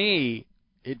 But to me,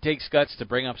 it takes guts to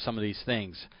bring up some of these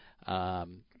things.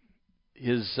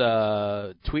 His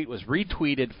tweet was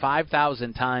retweeted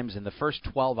 5,000 times in the first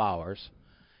 12 hours,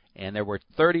 and there were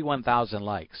 31,000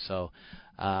 likes. So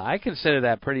I consider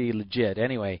that pretty legit.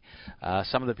 Anyway,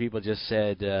 some of the people just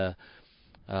said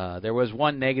there was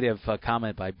one negative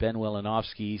comment by Ben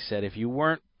Wilanowski. He said, if you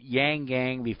weren't Yang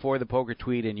Gang before the poker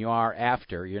tweet and you are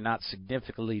after, you're not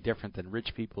significantly different than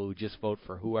rich people who just vote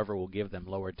for whoever will give them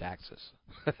lower taxes.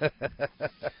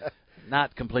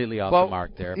 Not completely off the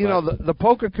mark there. The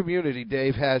poker community,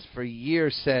 Dave, has for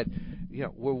years said,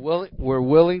 we're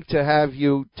willing to have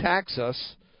you tax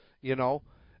us,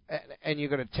 and you're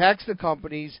going to tax the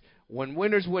companies. when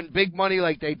winners win big money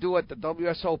like they do at the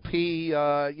WSOP,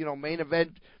 main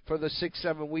event for the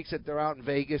 6-7 weeks that they're out in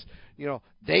Vegas,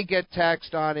 they get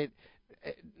taxed on it.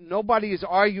 Nobody is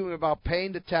arguing about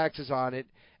paying the taxes on it,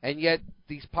 and yet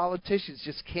these politicians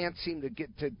just can't seem to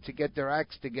get their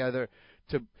acts together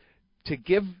to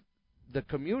give the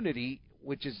community,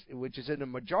 which is in a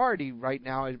majority right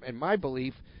now, in my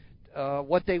belief,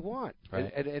 what they want. Right.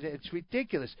 And it's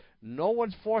ridiculous. No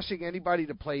one's forcing anybody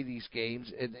to play these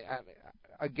games. And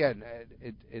again,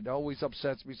 it always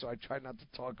upsets me, so I try not to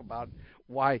talk about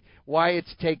why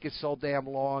it's taken so damn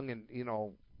long, and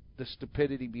the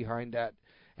stupidity behind that.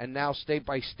 And now state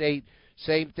by state,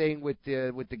 same thing with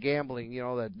the gambling.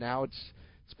 That now it's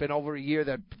been over a year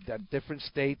that different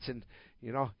states, and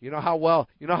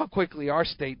how quickly our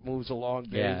state moves along,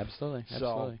 Dave. Yeah, absolutely.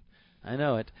 So, I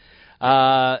know it.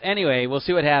 Anyway, we'll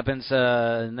see what happens.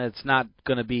 And it's not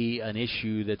going to be an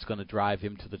issue that's going to drive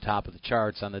him to the top of the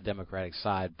charts on the Democratic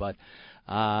side, but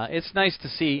it's nice to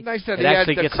see nice that it he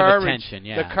actually had gets the courage, some attention.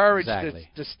 Yeah, the courage exactly.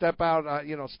 to step out,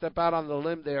 step out on the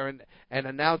limb there and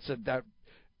announce that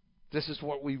this is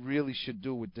what we really should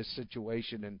do with this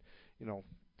situation, and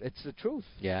it's the truth.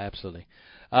 Yeah, absolutely.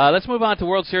 Let's move on to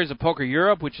World Series of Poker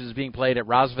Europe, which is being played at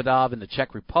Rozvadov in the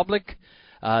Czech Republic.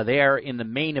 They are in the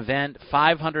main event,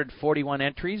 541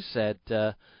 entries at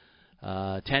 10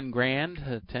 grand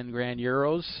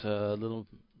euros, a little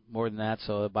more than that,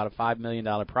 so about a $5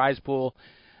 million prize pool.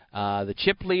 The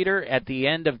chip leader at the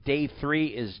end of day 3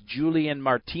 is Julian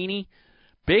Martini.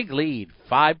 Big lead,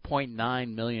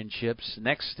 5.9 million chips.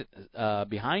 Next,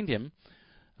 behind him,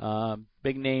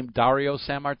 big name Dario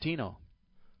Sammartino,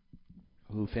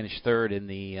 who finished third in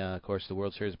the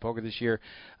World Series of Poker this year,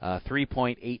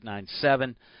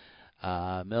 3.897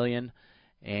 million.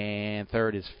 And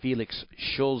third is Felix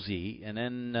Schulze. And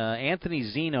then Anthony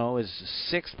Zeno is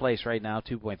 6th place right now,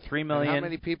 2.3 million. And how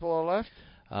many people are left?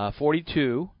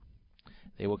 42.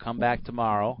 They will come back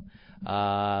tomorrow.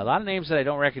 A lot of names that I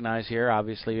don't recognize here,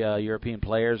 obviously European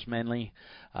players mainly.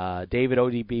 David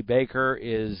O.D.B. Baker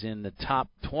is in the top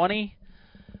 20.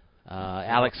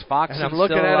 Alex Fox and I'm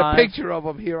looking still at alive. a picture of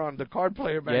him here on the Card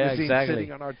Player magazine, yeah, exactly.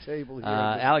 sitting on our table here.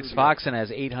 Alex Foxen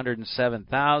has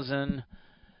 807,000.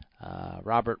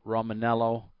 Robert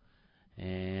Romanello,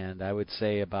 and I would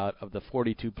say about of the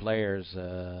 42 players,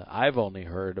 I've only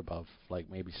heard about like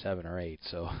maybe 7 or 8.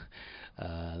 So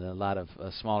a lot of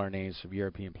smaller names of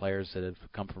European players that have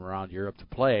come from around Europe to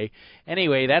play.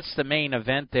 Anyway, that's the main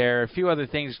event there. A few other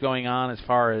things going on as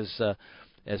far as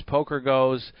poker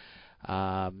goes.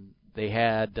 They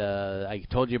had, I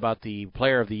told you about the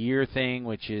Player of the Year thing,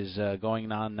 which is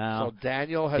going on now. So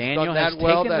Daniel has done that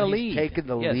well, that he's taken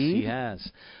the lead? Yes, he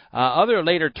has. Other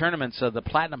later tournaments, the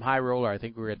Platinum High Roller, I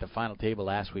think we were at the final table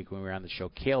last week when we were on the show.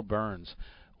 Cale Burns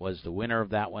was the winner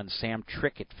of that one. Sam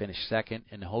Trickett finished second,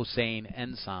 and Hossein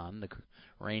Ensan, the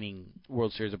reigning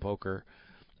World Series of Poker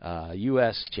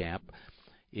U.S. champ,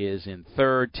 is in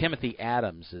third. Timothy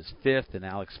Adams is fifth, and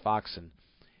Alex Foxen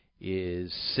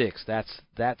is sixth.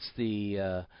 That's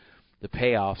the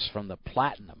payoffs from the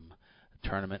Platinum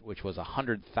tournament, which was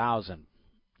 25,000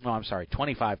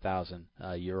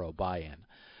 euro buy-in.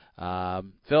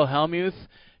 Phil Hellmuth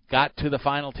got to the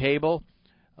final table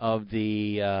of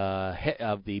the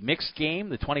mixed game,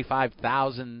 the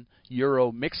 25,000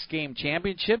 euro mixed game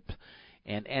championship,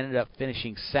 and ended up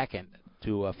finishing second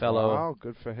to a fellow. Wow,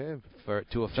 good for him.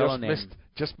 To a fellow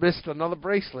just missed another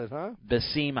bracelet, huh?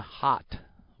 Basim Hot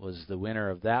was the winner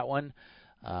of that one.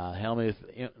 Hellmuth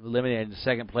eliminated in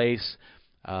second place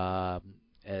as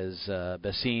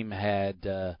Basim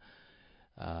had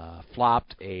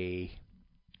flopped a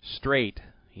straight.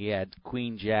 He had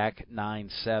Queen Jack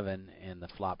 9-7, and the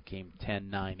flop came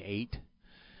 10-9-8.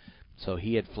 So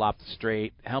he had flopped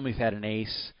straight. Hellmuth had an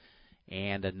ace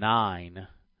and a 9.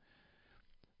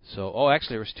 So,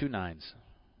 actually, there was 2 9s.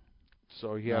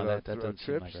 So he had that doesn't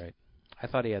seem like right. I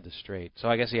thought he had the straight. So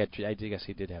I guess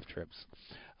he did have trips.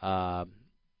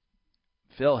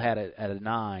 Phil had a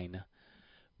 9,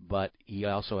 but he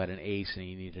also had an ace, and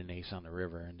he needed an ace on the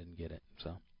river and didn't get it.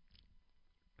 So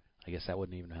I guess that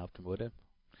wouldn't even have helped him, would it?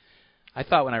 I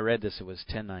thought when I read this it was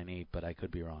 10-9-8, but I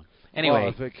could be wrong.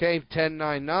 Anyway, if it came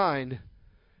 10-9-9,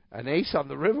 an ace on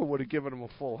the river would have given him a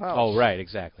full house. Oh, right,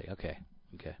 exactly. Okay.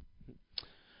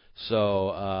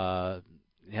 So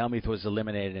Hellmuth was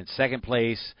eliminated in second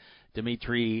place.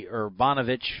 Dmitry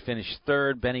Urbanovich finished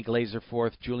third. Benny Glazer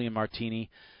fourth. Julian Martini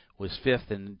was fifth,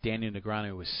 and Daniel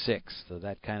Negreanu was sixth. So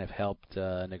that kind of helped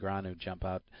Negreanu jump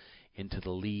out into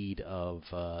the lead of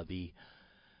the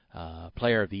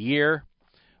Player of the Year,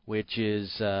 which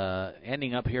is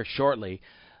ending up here shortly.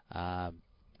 I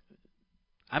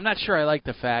I'm not sure I like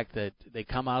the fact that they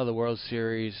come out of the World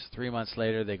Series 3 months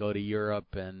later, they go to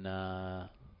Europe and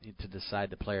to decide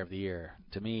the Player of the Year.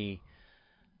 To me,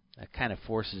 that kind of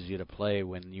forces you to play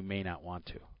when you may not want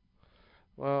to.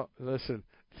 Well, listen,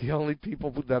 the only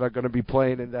people that are going to be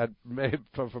playing in that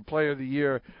for Player of the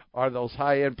Year are those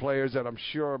high-end players that I'm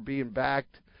sure are being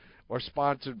backed or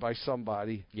sponsored by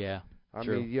somebody. Yeah. I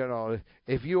True. mean, you know,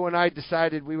 if you and I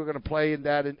decided we were going to play in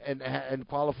that and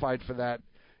qualified for that,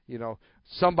 you know,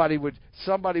 somebody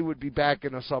would be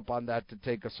backing us up on that to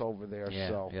take us over there. Yeah,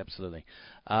 so. absolutely.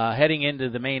 Heading into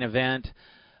the main event,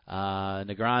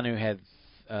 Negreanu had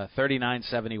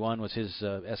 39.71 was his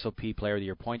SOP Player of the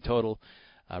Year point total.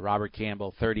 Robert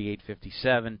Campbell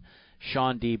 38.57.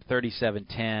 Sean Deeb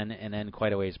 37.10, and then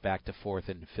quite a ways back to fourth,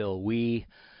 and Phil Wee,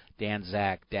 Dan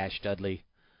Zach, Dash Dudley,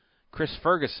 Chris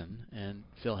Ferguson, and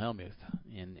Phil Hellmuth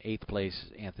in 8th place,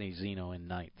 Anthony Zeno in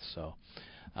 9th. So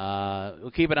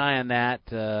we'll keep an eye on that.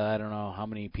 I don't know how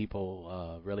many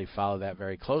people really follow that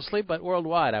very closely, but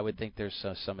worldwide I would think there's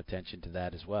some attention to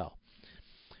that as well.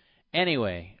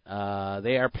 Anyway,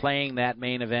 they are playing that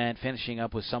main event, finishing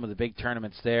up with some of the big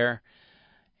tournaments there.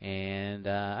 And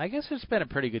I guess it's been a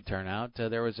pretty good turnout.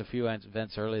 There was a few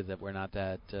events early that were not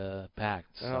that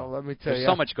packed. So let me tell you,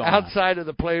 so much going outside on. of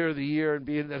the Player of the Year and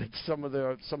being that it's some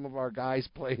of our guys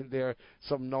playing there,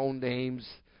 some known names,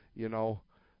 you know,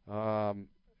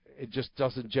 it just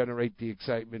doesn't generate the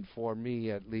excitement for me,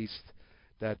 at least,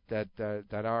 that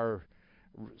our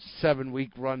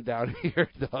 7-week run down here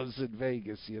does in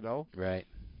Vegas. You know. Right.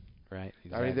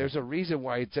 Exactly. I mean, there's a reason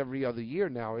why it's every other year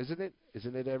now, isn't it?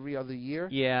 Isn't it every other year?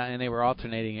 Yeah, and they were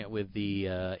alternating it with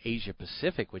the Asia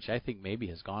Pacific, which I think maybe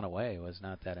has gone away. It was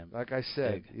not that like I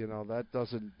said, big. You know, that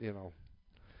doesn't, you know.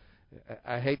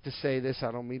 I hate to say this.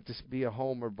 I don't mean to be a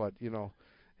homer, but you know,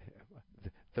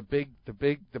 the big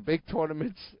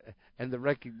tournaments and the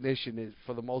recognition is,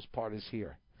 for the most part, is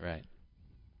here. Right.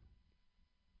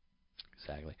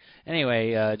 Exactly.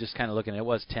 Anyway, just kind of looking, it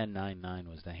was 10-9-9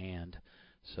 was the hand.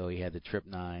 So he had the trip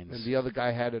nines, and the other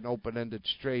guy had an open-ended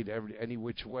straight any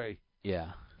which way.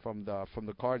 Yeah. From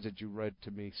the cards that you read to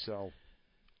me,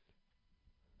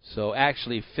 So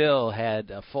actually, Phil had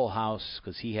a full house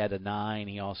because he had a 9.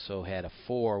 He also had a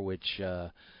 4, which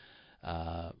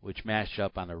matched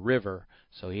up on a river.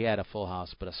 So he had a full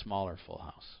house, but a smaller full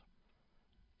house.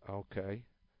 Okay.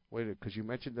 Wait, because you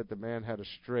mentioned that the man had a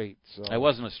straight. So it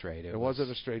wasn't a straight. It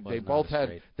wasn't a straight. They both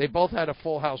had a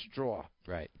full house draw.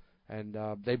 Right. And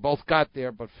they both got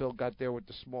there, but Phil got there with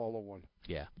the smaller one.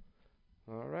 Yeah.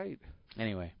 All right.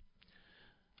 Anyway,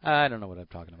 I don't know what I'm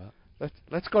talking about.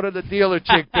 Let's go to the dealer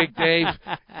chick, Big Dave.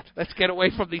 Let's get away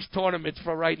from these tournaments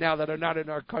for right now that are not in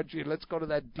our country. Let's go to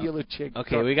that dealer chick.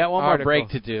 Okay, we got one more break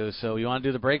to do. So you want to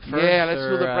do the break first? Yeah, let's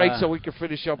do the break so we can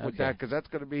finish up with that, because that's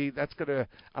going to.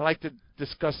 I like to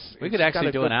discuss. We could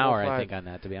actually do an hour, I think, on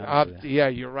that. To be honest with you. Yeah,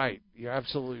 you're right. You're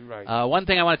absolutely right. One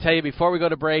thing I want to tell you before we go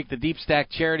to break: the Deep Stack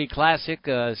Charity Classic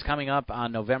is coming up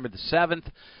on November the 7th.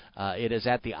 It is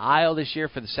at the Isle this year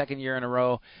for the second year in a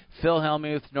row. Phil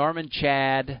Hellmuth, Norman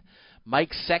Chad,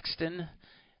 Mike Sexton,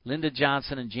 Linda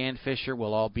Johnson, and Jan Fisher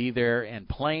will all be there and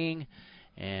playing.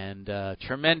 And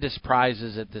tremendous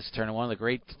prizes at this tournament, one of the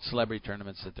great celebrity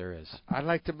tournaments that there is. I'd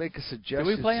like to make a suggestion.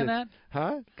 Did we play in that?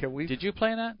 Huh? Can we? Did you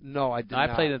play in that? No, I did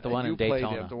not. I played at the one in Daytona. You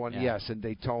played at the one, yes, in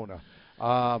Daytona.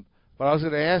 But I was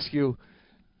going to ask you,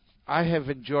 I have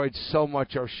enjoyed so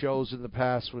much our shows in the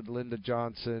past with Linda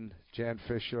Johnson, Jan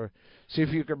Fisher. See if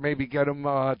you could maybe get them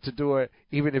to do it,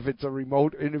 even if it's a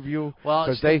remote interview.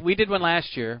 Well, we did one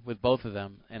last year with both of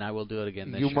them, and I will do it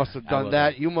again this year. You must have done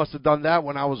that. You must have done that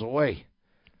when I was away,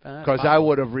 because I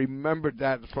would have remembered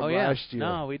that from last year.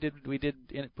 No, we did.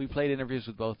 We played interviews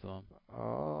with both of them.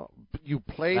 You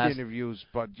played interviews,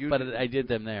 but I did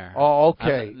them there. Oh,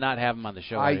 okay. Not have them on the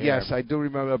show. Yes, I do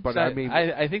remember. But so I mean,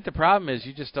 I think the problem is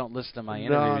you just don't listen to my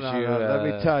interviews. No. Let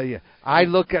me tell you, I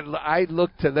look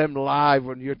to them live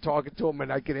when you're talking to them,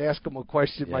 and I can ask them a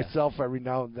question myself every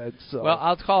now and then. So. Well,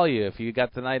 I'll call you if you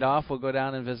got the night off. We'll go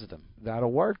down and visit them.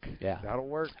 That'll work. Yeah, that'll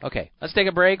work. Okay, let's take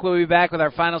a break. We'll be back with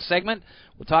our final segment.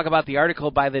 We'll talk about the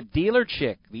article by the Dealer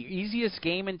Chick, the easiest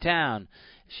game in town.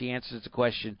 She answers the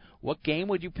question, what game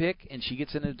would you pick? And she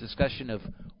gets into a discussion of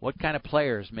what kind of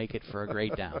players make it for a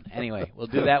great down. Anyway, we'll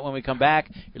do that when we come back.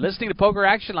 You're listening to Poker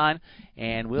Action Line,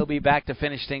 and we'll be back to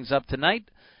finish things up tonight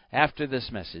after this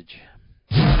message.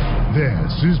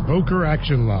 This is Poker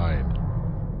Action Line.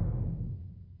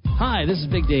 Hi, this is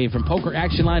Big Dave from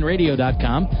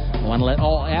PokerActionLineRadio.com. I want to let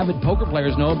all avid poker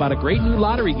players know about a great new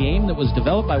lottery game that was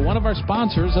developed by one of our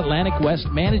sponsors, Atlantic West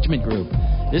Management Group.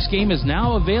 This game is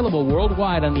now available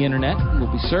worldwide on the Internet and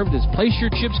will be served as Place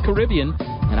Your Chips Caribbean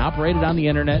and operated on the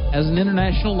Internet as an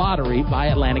international lottery by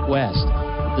Atlantic West.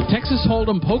 The Texas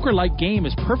Hold'em poker-like game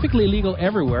is perfectly legal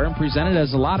everywhere and presented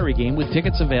as a lottery game with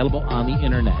tickets available on the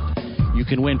Internet. You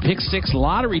can win Pick 6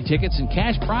 lottery tickets and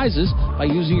cash prizes by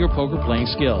using your poker playing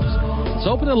skills. It's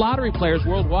open to lottery players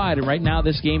worldwide, and right now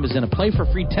this game is in a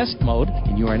play-for-free test mode,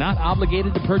 and you are not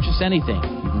obligated to purchase anything.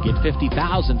 You can get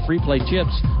 50,000 free play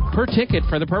chips per ticket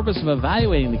for the purpose of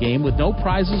evaluating the game with no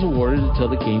prizes awarded until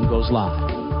the game goes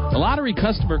live. The lottery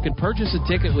customer can purchase a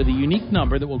ticket with a unique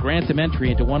number that will grant them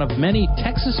entry into one of many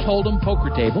Texas Hold'em poker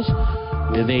tables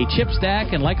with a chip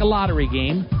stack, and like a lottery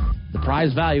game, the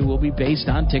prize value will be based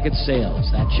on ticket sales.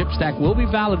 That chip stack will be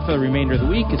valid for the remainder of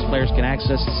the week, as players can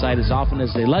access the site as often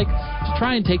as they like to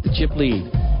try and take the chip lead.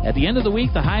 At the end of the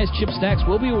week, the highest chip stacks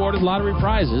will be awarded lottery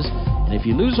prizes, and if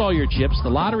you lose all your chips, the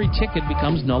lottery ticket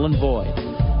becomes null and void.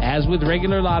 As with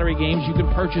regular lottery games, you can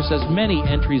purchase as many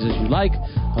entries as you like.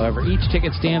 However, each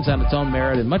ticket stands on its own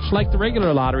merit, and much like the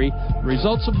regular lottery, the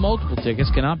results of multiple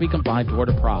tickets cannot be combined toward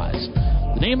a prize.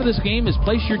 The name of this game is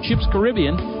Place Your Chips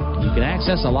Caribbean, and you can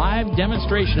access a live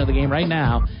demonstration of the game right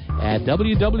now at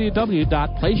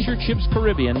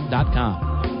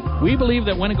www.placeyourchipscaribbean.com. We believe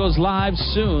that when it goes live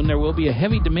soon, there will be a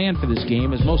heavy demand for this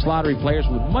game, as most lottery players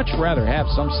would much rather have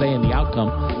some say in the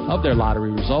outcome of their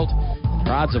lottery result.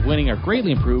 Their odds of winning are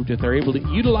greatly improved if they're able to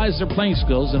utilize their playing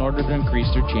skills in order to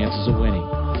increase their chances of winning.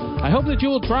 I hope that you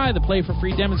will try the Play for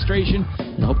Free demonstration,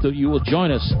 and hope that you will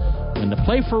join us when the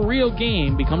Play for Real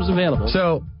game becomes available.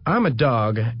 So, I'm a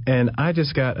dog, and I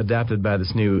just got adopted by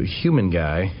this new human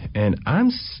guy, and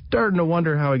I'm starting to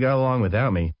wonder how he got along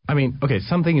without me. I mean, okay,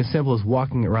 something as simple as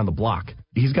walking around the block.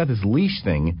 He's got this leash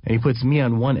thing, and he puts me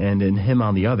on one end and him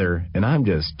on the other, and I'm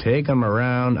just taking him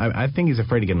around. I think he's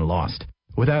afraid of getting lost.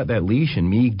 Without that leash and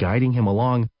me guiding him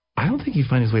along, I don't think he'd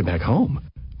find his way back home.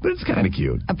 But it's kind of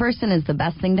cute. A person is the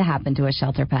best thing to happen to a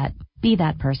shelter pet. Be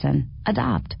that person.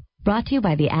 Adopt. Brought to you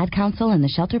by the Ad Council and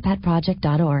the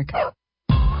ShelterPetProject.org.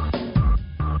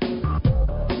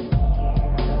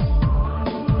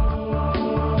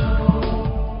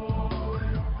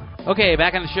 Okay,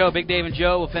 back on the show, Big Dave and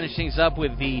Joe. We'll finish things up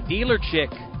with the dealer chick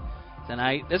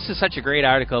tonight. This is such a great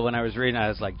article. When I was reading it, I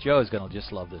was like, Joe is going to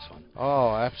just love this one.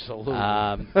 Oh, absolutely.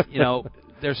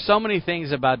 There's so many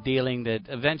things about dealing that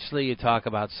eventually you talk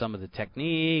about some of the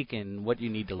technique and what you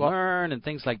need to learn and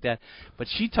things like that. But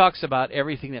she talks about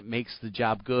everything that makes the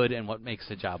job good and what makes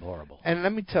the job horrible. And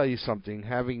let me tell you something.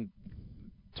 Having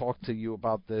talked to you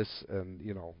about this, and,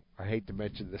 I hate to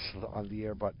mention this on the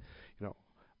air, but,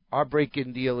 our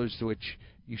break-in dealers, which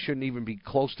you shouldn't even be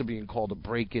close to being called a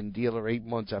break-in dealer 8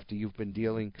 months after you've been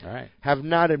dealing, have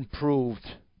not improved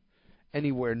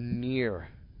anywhere near.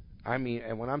 I mean,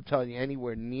 and when I'm telling you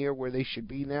anywhere near where they should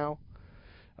be now,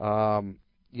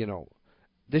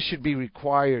 this should be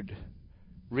required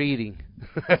reading,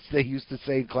 as they used to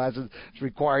say in classes. It's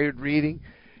required reading.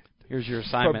 Here's your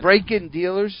assignment. For break-in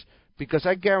dealers, because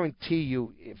I guarantee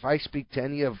you, if I speak to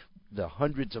any of the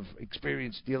hundreds of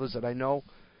experienced dealers that I know,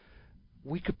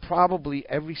 we could probably,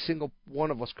 every single one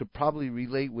of us could probably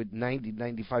relate with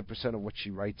 95% of what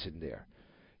she writes in there.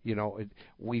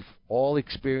 We've all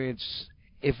experienced,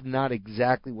 if not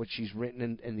exactly what she's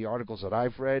written in the articles that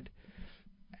I've read,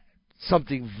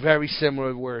 something very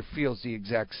similar where it feels the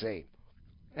exact same.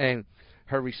 And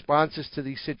her responses to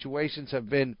these situations have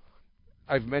been,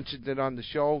 I've mentioned it on the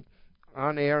show,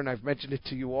 on air, and I've mentioned it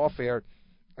to you off air.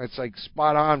 It's like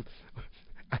spot on.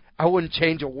 I wouldn't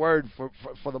change a word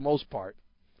for the most part.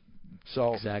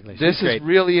 So exactly. This is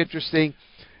really interesting.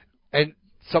 And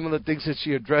some of the things that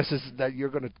she addresses that you're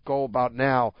going to go about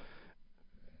now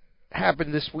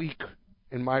happened this week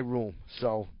in my room.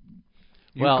 So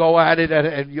you go at it,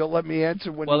 and you'll let me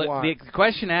answer when you want. The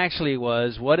question actually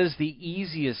was, what is the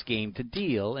easiest game to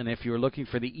deal? And if you were looking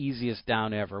for the easiest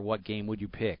down ever, what game would you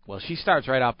pick? Well, she starts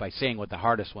right off by saying what the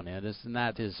hardest one is, and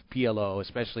that is PLO,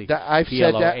 especially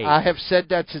PLO 8. I have said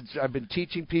that since I've been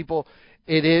teaching people.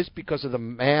 It is because of the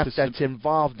math that's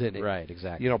involved in it. Right,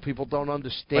 exactly. People don't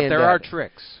understand. But there are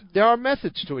tricks. There are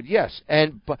methods to it, yes.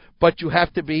 But you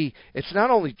have to be. It's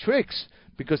not only tricks,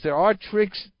 because there are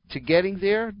tricks to getting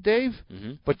there, Dave.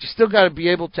 Mm-hmm. But you still got to be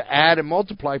able to add and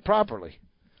multiply properly.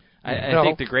 I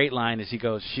think the great line is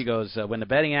she goes, when the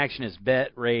betting action is bet,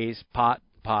 raise, pot,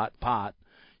 pot, pot.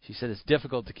 She said it's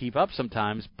difficult to keep up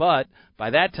sometimes, but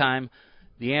by that time,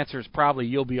 the answer is probably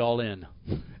you'll be all in.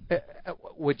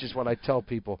 Which is what I tell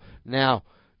people. Now,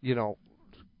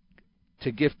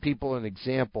 to give people an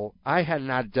example, I had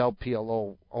not dealt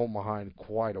PLO Omaha in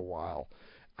quite a while.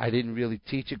 I didn't really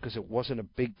teach it because it wasn't a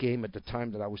big game at the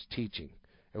time that I was teaching.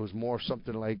 It was more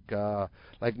something like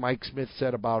Mike Smith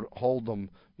said about Hold'em,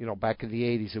 back in the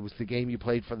 80s. It was the game you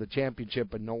played for the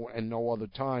championship and no other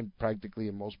time practically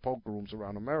in most poker rooms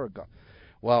around America.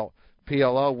 Well,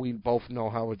 PLO, we both know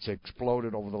how it's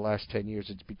exploded over the last 10 years.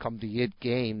 It's become the it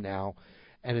game now,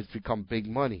 and it's become big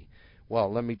money.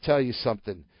 Well, let me tell you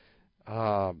something.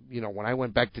 When I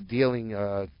went back to dealing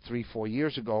 3-4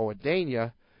 years ago at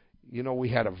Dania, we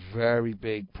had a very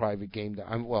big private game.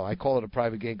 I call it a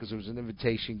private game because it was an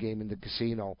invitation game in the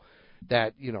casino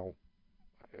that,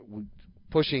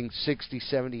 pushing $60,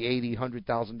 $70, $80,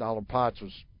 $100,000 pots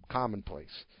was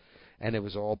commonplace, and it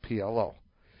was all PLO.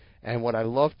 And what I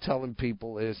love telling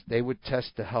people is they would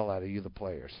test the hell out of you, the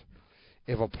players.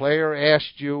 If a player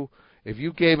asked you, if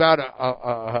you gave out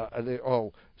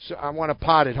so I want to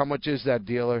pot it, how much is that,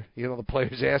 dealer? The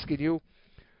player's asking you,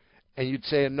 and you'd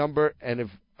say a number, and if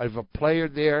a player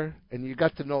there, and you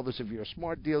got to know this, if you're a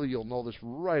smart dealer, you'll know this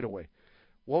right away.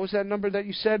 What was that number that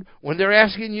you said? When they're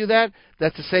asking you that,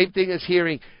 that's the same thing as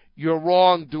hearing, you're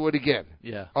wrong, do it again.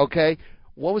 Yeah. Okay?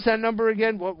 What was that number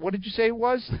again? What did you say it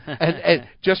was? and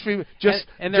just say,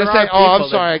 I'm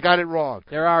sorry, I got it wrong.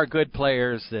 There are good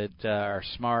players that are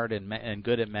smart and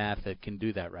good at math that can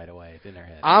do that right away in their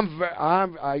head.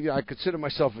 I consider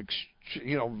myself,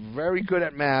 very good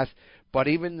at math, but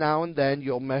even now and then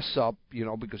you'll mess up,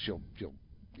 because you'll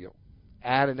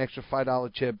add an extra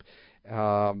 $5 chip,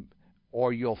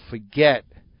 or you'll forget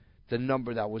the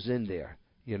number that was in there,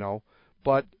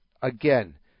 But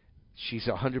again, she's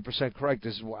 100% correct.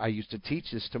 This is I used to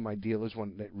teach this to my dealers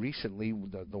recently.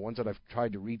 The ones that I've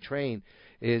tried to retrain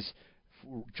is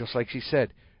just like she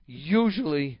said.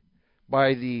 Usually,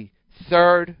 by the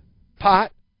third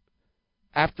pot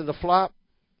after the flop,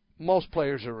 most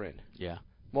players are in. Yeah.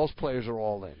 Most players are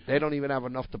all in. They don't even have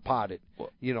enough to pot it,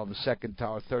 the second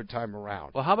time or third time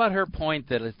around. Well, how about her point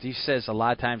that she says a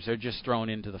lot of times they're just thrown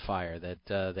into the fire,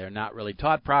 that they're not really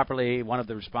taught properly. One of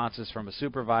the responses from a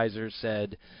supervisor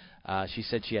said, she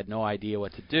said she had no idea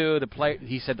what to do.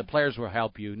 He said the players will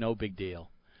help you, no big deal.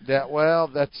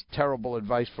 That's terrible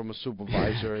advice from a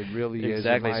supervisor. It really is.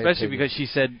 Exactly, especially because she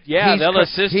said, they'll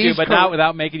assist you, but not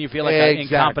without making you feel like an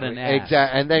incompetent ass.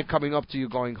 Exactly, and then coming up to you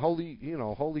going,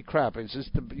 holy crap! Is this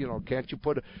can't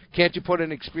you put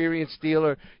an experienced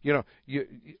dealer?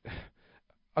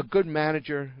 A good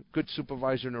manager, good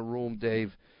supervisor in a room,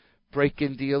 Dave.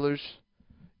 Break-in dealers,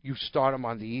 you start them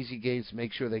on the easy games,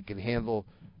 make sure they can handle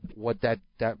what that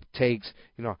takes.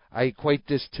 I equate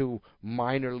this to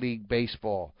minor league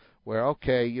baseball, where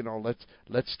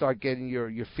let's start getting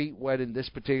your feet wet in this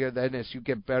particular. Then as you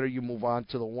get better, you move on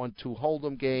to the 1-2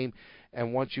 hold'em game,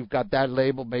 and once you've got that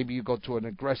label, maybe you go to an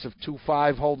aggressive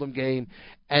 2-5 hold'em game,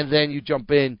 and then you jump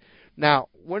in. Now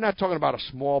we're not talking about a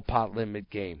small pot limit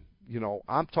game.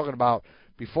 I'm talking about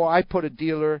before I put a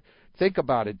dealer. Think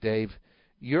about it, Dave.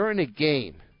 You're in a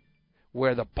game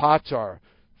where the pots are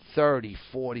 $30,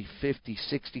 $40, $50,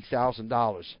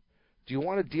 $60,000. Do you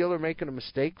want a dealer making a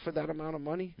mistake for that amount of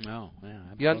money? No.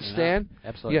 You understand? Not.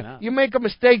 Absolutely not. You make a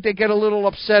mistake, they get a little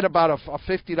upset about a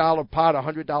 $50 pot, a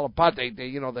 $100 pot.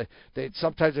 They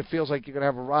sometimes it feels like you're going to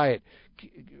have a riot.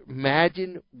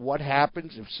 Imagine what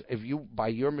happens if you, by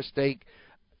your mistake,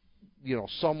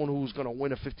 someone who's going to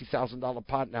win a $50,000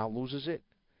 pot now loses it.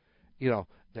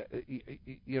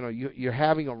 You're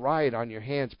having a riot on your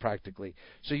hands practically.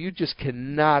 So you just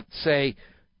cannot say,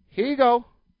 here you go,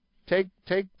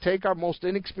 take our most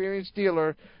inexperienced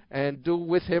dealer and do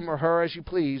with him or her as you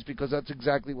please, because that's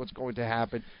exactly what's going to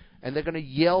happen. And they're going to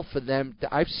yell for them.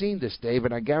 I've seen this, Dave,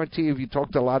 and I guarantee you, if you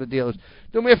talk to a lot of dealers,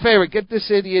 do me a favor, get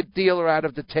this idiot dealer out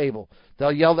of the table.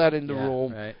 They'll yell that in the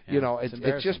room. Right, yeah.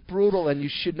 It's just brutal, and you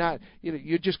should not.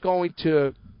 You're just going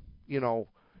to,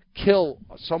 kill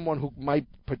someone who might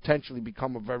potentially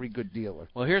become a very good dealer.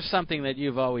 Well, here's something that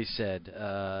you've always said,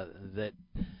 that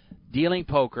dealing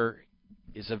poker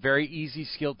is a very easy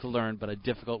skill to learn, but a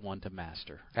difficult one to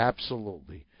master.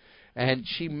 Absolutely. And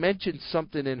she mentioned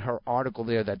something in her article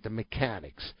there, that the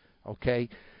mechanics, the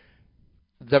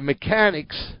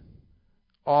mechanics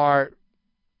are,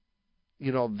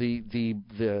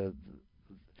 the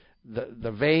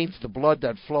veins, the blood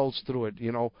that flows through it,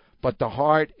 but the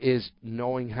heart is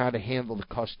knowing how to handle the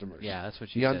customers. Yeah, that's what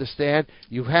she said. You said. understand?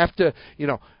 You have to,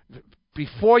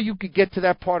 before you could get to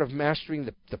that part of mastering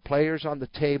the players on the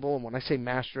table, and when I say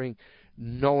mastering,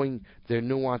 knowing their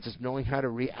nuances, knowing how to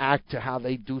react to how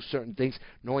they do certain things,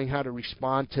 knowing how to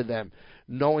respond to them,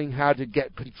 knowing how to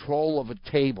get control of a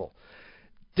table.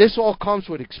 This all comes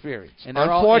with experience. And they're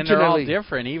all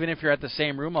different, even if you're at the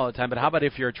same room all the time. But how about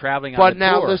if you're traveling on a tour? But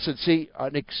now, listen, see,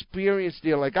 an experienced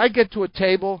dealer, like I get to a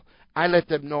table, I let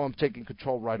them know I'm taking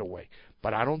control right away.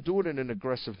 But I don't do it in an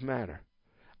aggressive manner.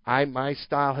 My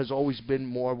style has always been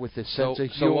more with a sense of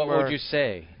humor. So what would you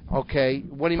say? Okay,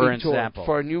 what do you for mean? Example,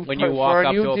 for a new when you walk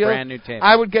up to a deal, brand new table,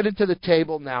 I would get into the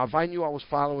table now. If I knew I was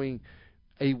following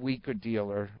a weaker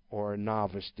dealer or a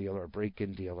novice dealer, a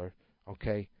break-in dealer,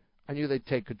 okay, I knew they'd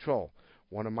take control.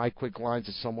 One of my quick lines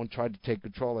is someone tried to take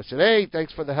control. I said, hey,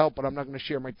 thanks for the help, but I'm not going to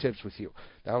share my tips with you.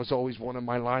 That was always one of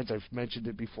my lines. I've mentioned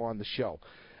it before on the show.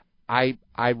 I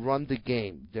run the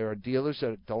game. There are dealers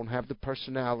that don't have the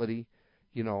personality,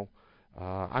 you know.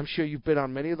 I'm sure you've been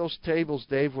on many of those tables,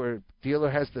 Dave, where a dealer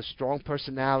has the strong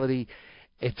personality.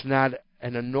 It's not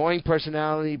an annoying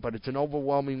personality, but it's an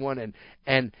overwhelming one,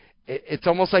 and it's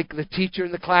almost like the teacher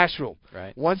in the classroom.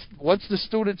 Right. Once the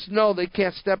students know they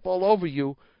can't step all over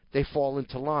you, they fall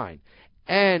into line.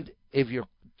 And if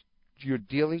you're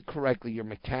dealing correctly, your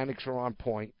mechanics are on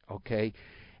point, okay,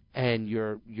 and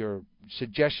your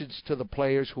suggestions to the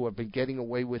players who have been getting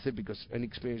away with it, because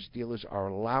inexperienced dealers are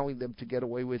allowing them to get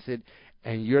away with it,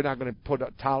 and you're not going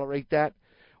to tolerate that.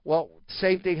 Well,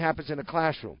 same thing happens in a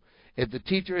classroom. If the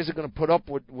teacher isn't going to put up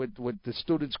with the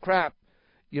students' crap,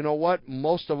 you know what?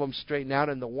 Most of them straighten out,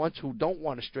 and the ones who don't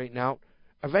want to straighten out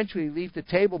eventually leave the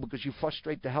table because you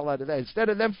frustrate the hell out of them. Instead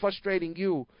of them frustrating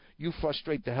you, you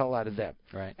frustrate the hell out of them.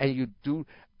 Right. And you do.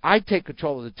 I take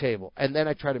control of the table, and then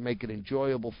I try to make it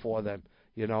enjoyable for them,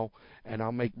 you know, and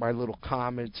I'll make my little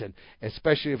comments, and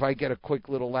especially if I get a quick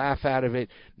little laugh out of it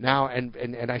now,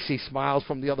 and I see smiles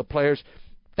from the other players,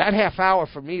 that half hour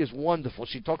for me is wonderful.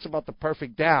 She talks about the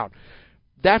perfect down.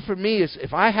 That for me is,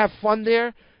 if I have fun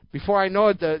there, before I know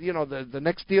it, the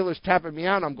next dealer's tapping me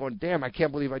out, I'm going, damn, I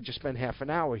can't believe I just spent half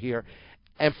an hour here.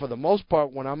 And for the most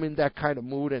part, when I'm in that kind of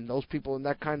mood and those people in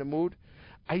that kind of mood,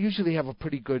 I usually have a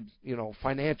pretty good,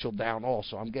 financial down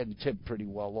also. I'm getting tipped pretty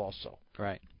well also.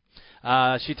 Right.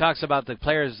 She talks about the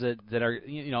players that are,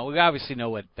 we obviously know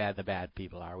what the bad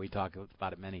people are. We talk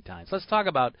about it many times. Let's talk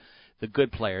about the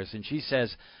good players. And she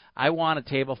says, I want a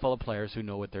table full of players who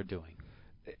know what they're doing.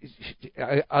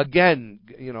 Again,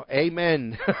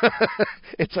 amen.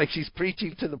 It's like she's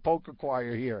preaching to the poker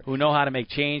choir here. Who know how to make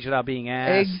change without being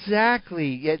asked.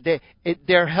 Exactly. Yeah,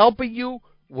 they're helping you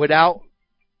without,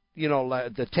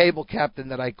 the table captain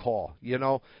that I call.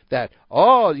 That,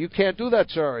 you can't do that,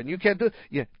 sir, and you can't do.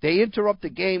 Yeah, they interrupt the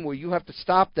game where you have to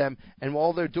stop them, and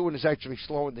all they're doing is actually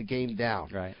slowing the game down.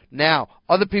 Right. Now,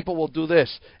 other people will do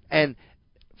this, and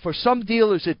for some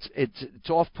dealers, it's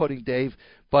off-putting, Dave.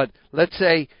 But let's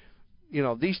say,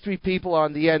 these three people are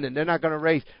on the end and they're not going to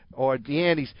raise, or at the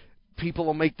antes, people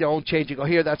will make their own change and go,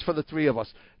 here, that's for the three of us.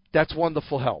 That's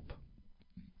wonderful help.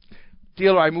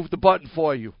 Dealer, I moved the button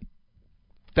for you.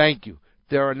 Thank you.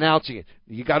 They're announcing it.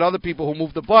 You got other people who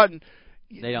move the button.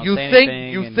 They don't say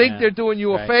anything. You think they're doing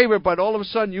you right. a favor, but all of a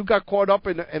sudden you got caught up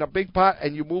in a big pot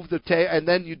and you moved the table, and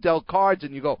then you dealt cards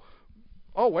and you go,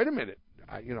 oh, wait a minute,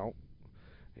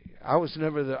 I was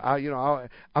never the,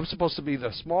 I'm supposed to be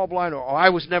the small blind, or I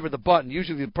was never the button.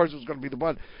 Usually the person was going to be the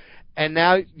button. And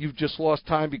now you've just lost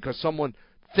time because someone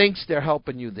thinks they're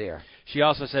helping you there. She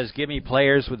also says, give me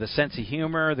players with a sense of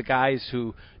humor, the guys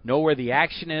who know where the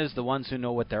action is, the ones who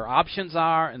know what their options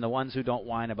are, and the ones who don't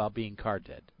whine about being card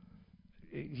dead.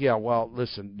 Yeah, well,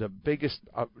 listen, the biggest,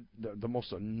 the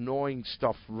most annoying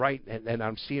stuff, right, and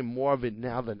I'm seeing more of it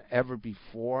now than ever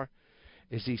before,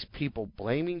 is these people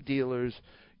blaming dealers.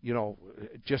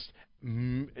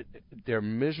 They're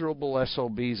miserable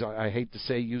SOBs. I hate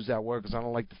to use that word because I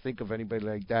don't like to think of anybody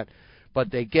like that.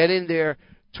 But they get in there,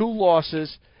 2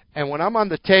 losses, and when I'm on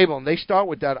the table and they start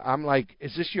with that, I'm like,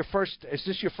 is this your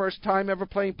first time ever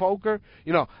playing poker?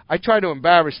 I try to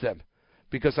embarrass them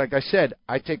because, like I said,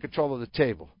 I take control of the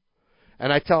table.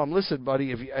 And I tell them, listen,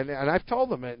 buddy, and I've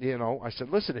told them, I said,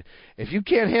 listen, if you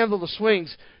can't handle the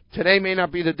swings, today may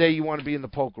not be the day you want to be in the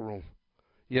poker room.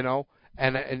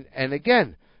 And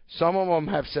again, some of them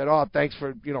have said, "Oh, thanks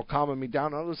for calming me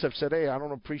down." Others have said, "Hey, I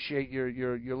don't appreciate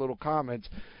your little comments."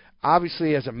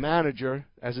 Obviously, as a manager,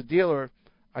 as a dealer,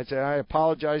 I say, "I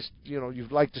apologize.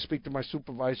 You'd like to speak to my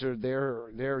supervisor.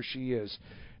 There she is."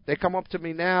 They come up to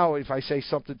me now if I say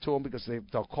something to them because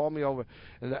they'll call me over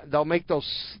and they'll make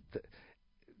those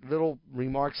little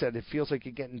remarks that it feels like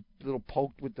you're getting a little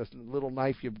poked with this little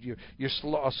knife. You're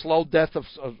a slow death of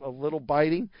a little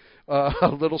biting, a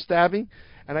little stabbing.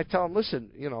 And I tell them, listen,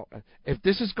 if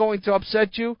this is going to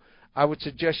upset you, I would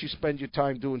suggest you spend your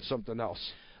time doing something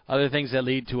else. Other things that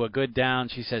lead to a good down,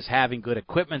 she says having good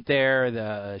equipment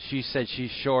there. She said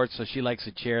she's short, so she likes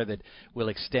a chair that will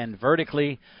extend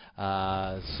vertically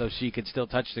so she can still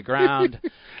touch the ground.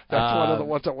 That's one of the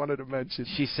ones I wanted to mention.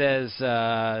 She says,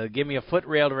 give me a foot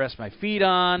rail to rest my feet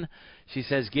on. She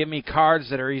says, give me cards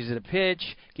that are easy to pitch.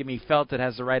 Give me felt that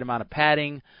has the right amount of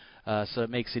padding. so it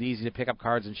makes it easy to pick up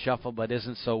cards and shuffle, but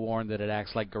isn't so worn that it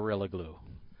acts like Gorilla Glue.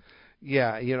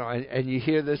 Yeah, and you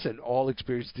hear this, and all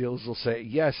experienced dealers will say,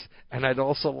 yes, and I'd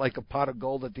also like a pot of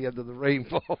gold at the end of the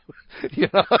rainbow. You're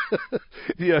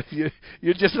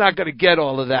just not going to get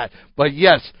all of that. But,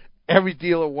 yes, every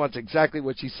dealer wants exactly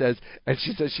what she says, and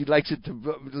she says she likes it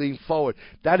to lean forward.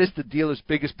 That is the dealer's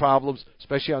biggest problems,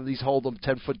 especially on these Hold'em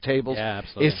 10-foot tables. Yeah,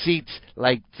 absolutely. It seats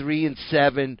like 3 and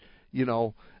 7,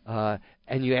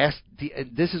 and you ask,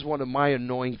 this is one of my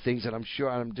annoying things, and I'm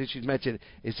sure she's mentioned,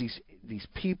 is these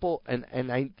people,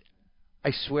 and I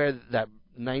swear that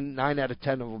 9 out of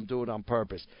 10 of them do it on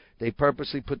purpose. They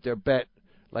purposely put their bet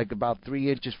like about 3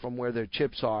 inches from where their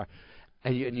chips are,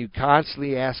 and you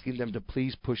constantly asking them to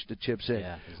please push the chips in.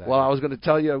 Yeah, exactly. Well, I was going to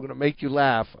tell you, I'm going to make you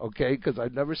laugh, okay, because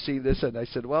I've never seen this, and I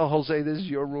said, well, Jose, this is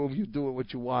your room, you do it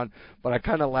what you want, but I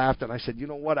kind of laughed, and I said, you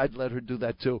know what, I'd let her do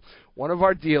that too. One of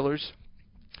our dealers,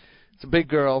 it's a big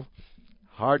girl,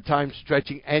 hard time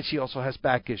stretching, and she also has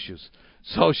back issues.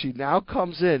 So she now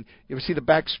comes in. You ever see the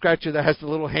back scratcher that has the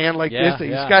little hand like this?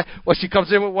 Yeah. Well, she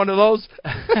comes in with one of those,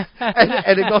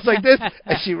 and it goes like this,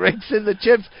 and she rakes in the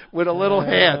chips with a little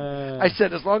hand. I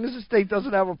said, as long as this thing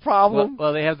doesn't have a problem.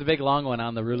 Well, they have the big long one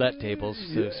on the roulette tables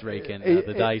to rake in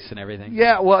the dice and everything.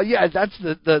 Yeah, well, yeah, that's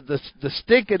the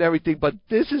stick and everything, but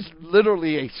this is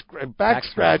literally a back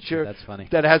scratcher. That's funny.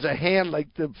 That has a hand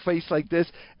like the face like this,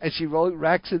 and she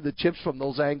racks in the chips from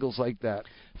those angles like that.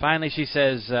 Finally, she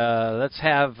says, let's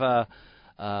have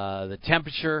the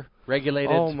temperature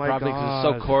regulated. Oh, my probably God.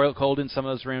 because it's so cold in some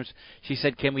of those rooms. She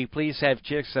said, can we please have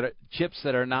chips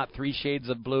that are not 3 shades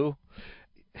of blue?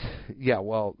 Yeah,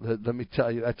 well, let me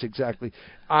tell you, that's exactly.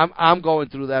 I'm going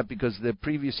through that because the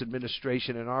previous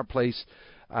administration in our place,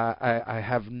 I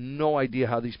have no idea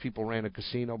how these people ran a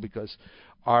casino because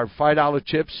our $5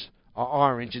 chips are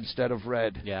orange instead of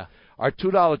red. Yeah. Our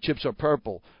 $2 chips are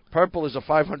purple. Purple is a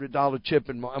 $500 chip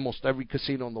in almost every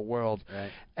casino in the world.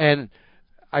 Right. And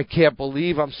I can't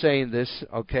believe I'm saying this,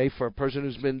 okay, for a person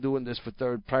who's been doing this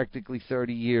for practically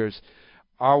 30 years.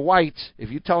 Our whites, if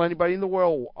you tell anybody in the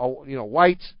world,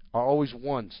 whites are always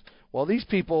ones. Well, these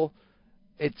people,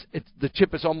 the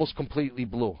chip is almost completely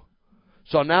blue.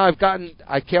 So now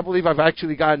I can't believe I've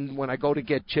actually gotten, when I go to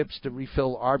get chips to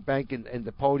refill our bank and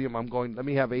the podium, I'm going, let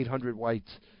me have 800 whites.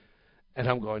 And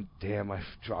I'm going, damn, I've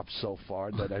dropped so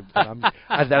far that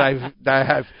I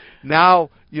have now,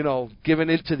 given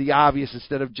into the obvious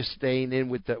instead of just staying in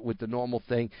with the normal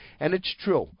thing. And it's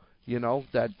true,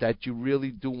 that you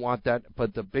really do want that.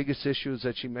 But the biggest issue is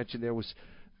that she mentioned there was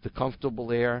the comfortable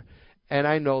air. And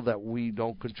I know that we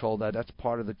don't control that. That's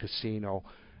part of the casino.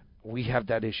 We have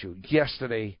that issue.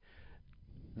 Yesterday,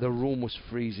 the room was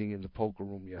freezing in the poker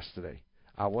room yesterday.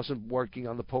 I wasn't working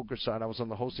on the poker side. I was on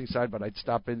the hosting side, but I'd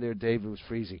stop in there. Dave, it was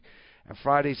freezing. And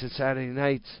Fridays and Saturday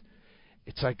nights,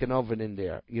 it's like an oven in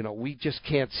there. We just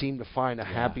can't seem to find a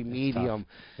happy medium.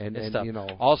 And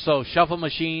Also, shuffle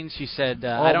machines. She said,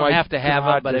 I don't have to have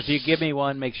them, but if you give me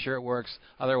one, make sure it works.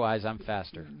 Otherwise, I'm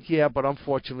faster. Yeah, but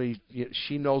unfortunately,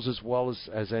 she knows as well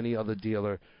as any other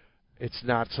dealer, it's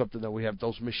not something that we have.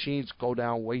 Those machines go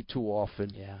down way too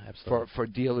often. Yeah, absolutely. For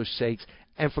dealers' sakes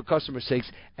and for customers' sakes.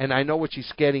 And I know what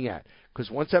she's getting at.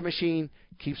 Because once that machine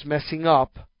keeps messing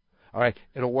up, all right,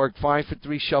 it'll work fine for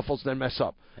 3 shuffles, then mess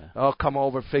up. Yeah. I'll come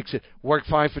over, fix it. Work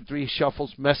fine for 3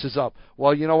 shuffles, messes up.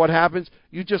 Well, you know what happens?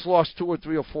 You just lost 2 or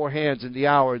 3 or 4 hands in the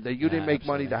hour that you didn't make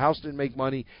money, the house didn't make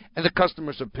money, and the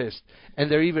customers are pissed. And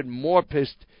they're even more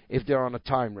pissed if they're on a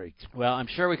time rate. Well, I'm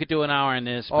sure we could do an hour on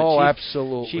this. But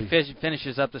absolutely. She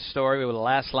finishes up the story with a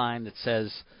last line that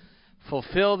says,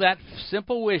 fulfill that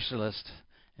simple wish list,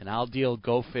 and I'll deal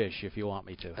Go Fish if you want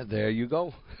me to. There you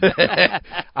go.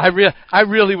 I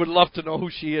really would love to know who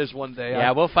she is one day.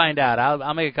 Yeah, we'll find out.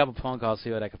 I'll make a couple phone calls,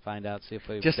 see what I can find out, see if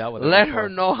we've dealt with her. Let her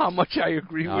know how much I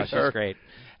agree with her. She's great.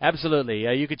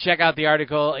 Absolutely. You can check out the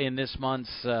article in this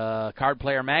month's Card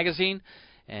Player magazine,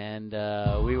 and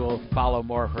we will follow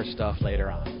more of her stuff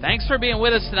later on. Thanks for being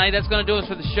with us tonight. That's going to do us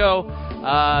for the show.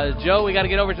 Joe, we got to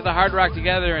get over to the Hard Rock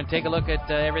together and take a look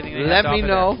at everything. Let me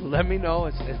know. Let me know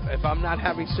if I'm not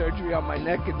having surgery on my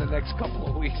neck in the next couple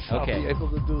of weeks. Okay. I'll be able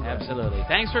to do that. Absolutely.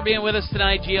 Thanks for being with us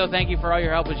tonight, Gio. Thank you for all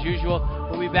your help as usual.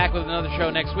 We'll be back with another show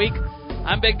next week.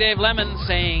 I'm Big Dave Lemon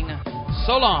saying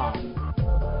so long.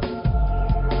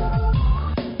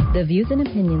 The views and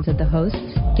opinions of the hosts,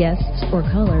 guests, or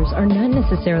callers are not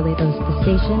necessarily those of the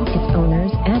station, its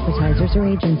owners, advertisers, or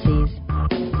agencies.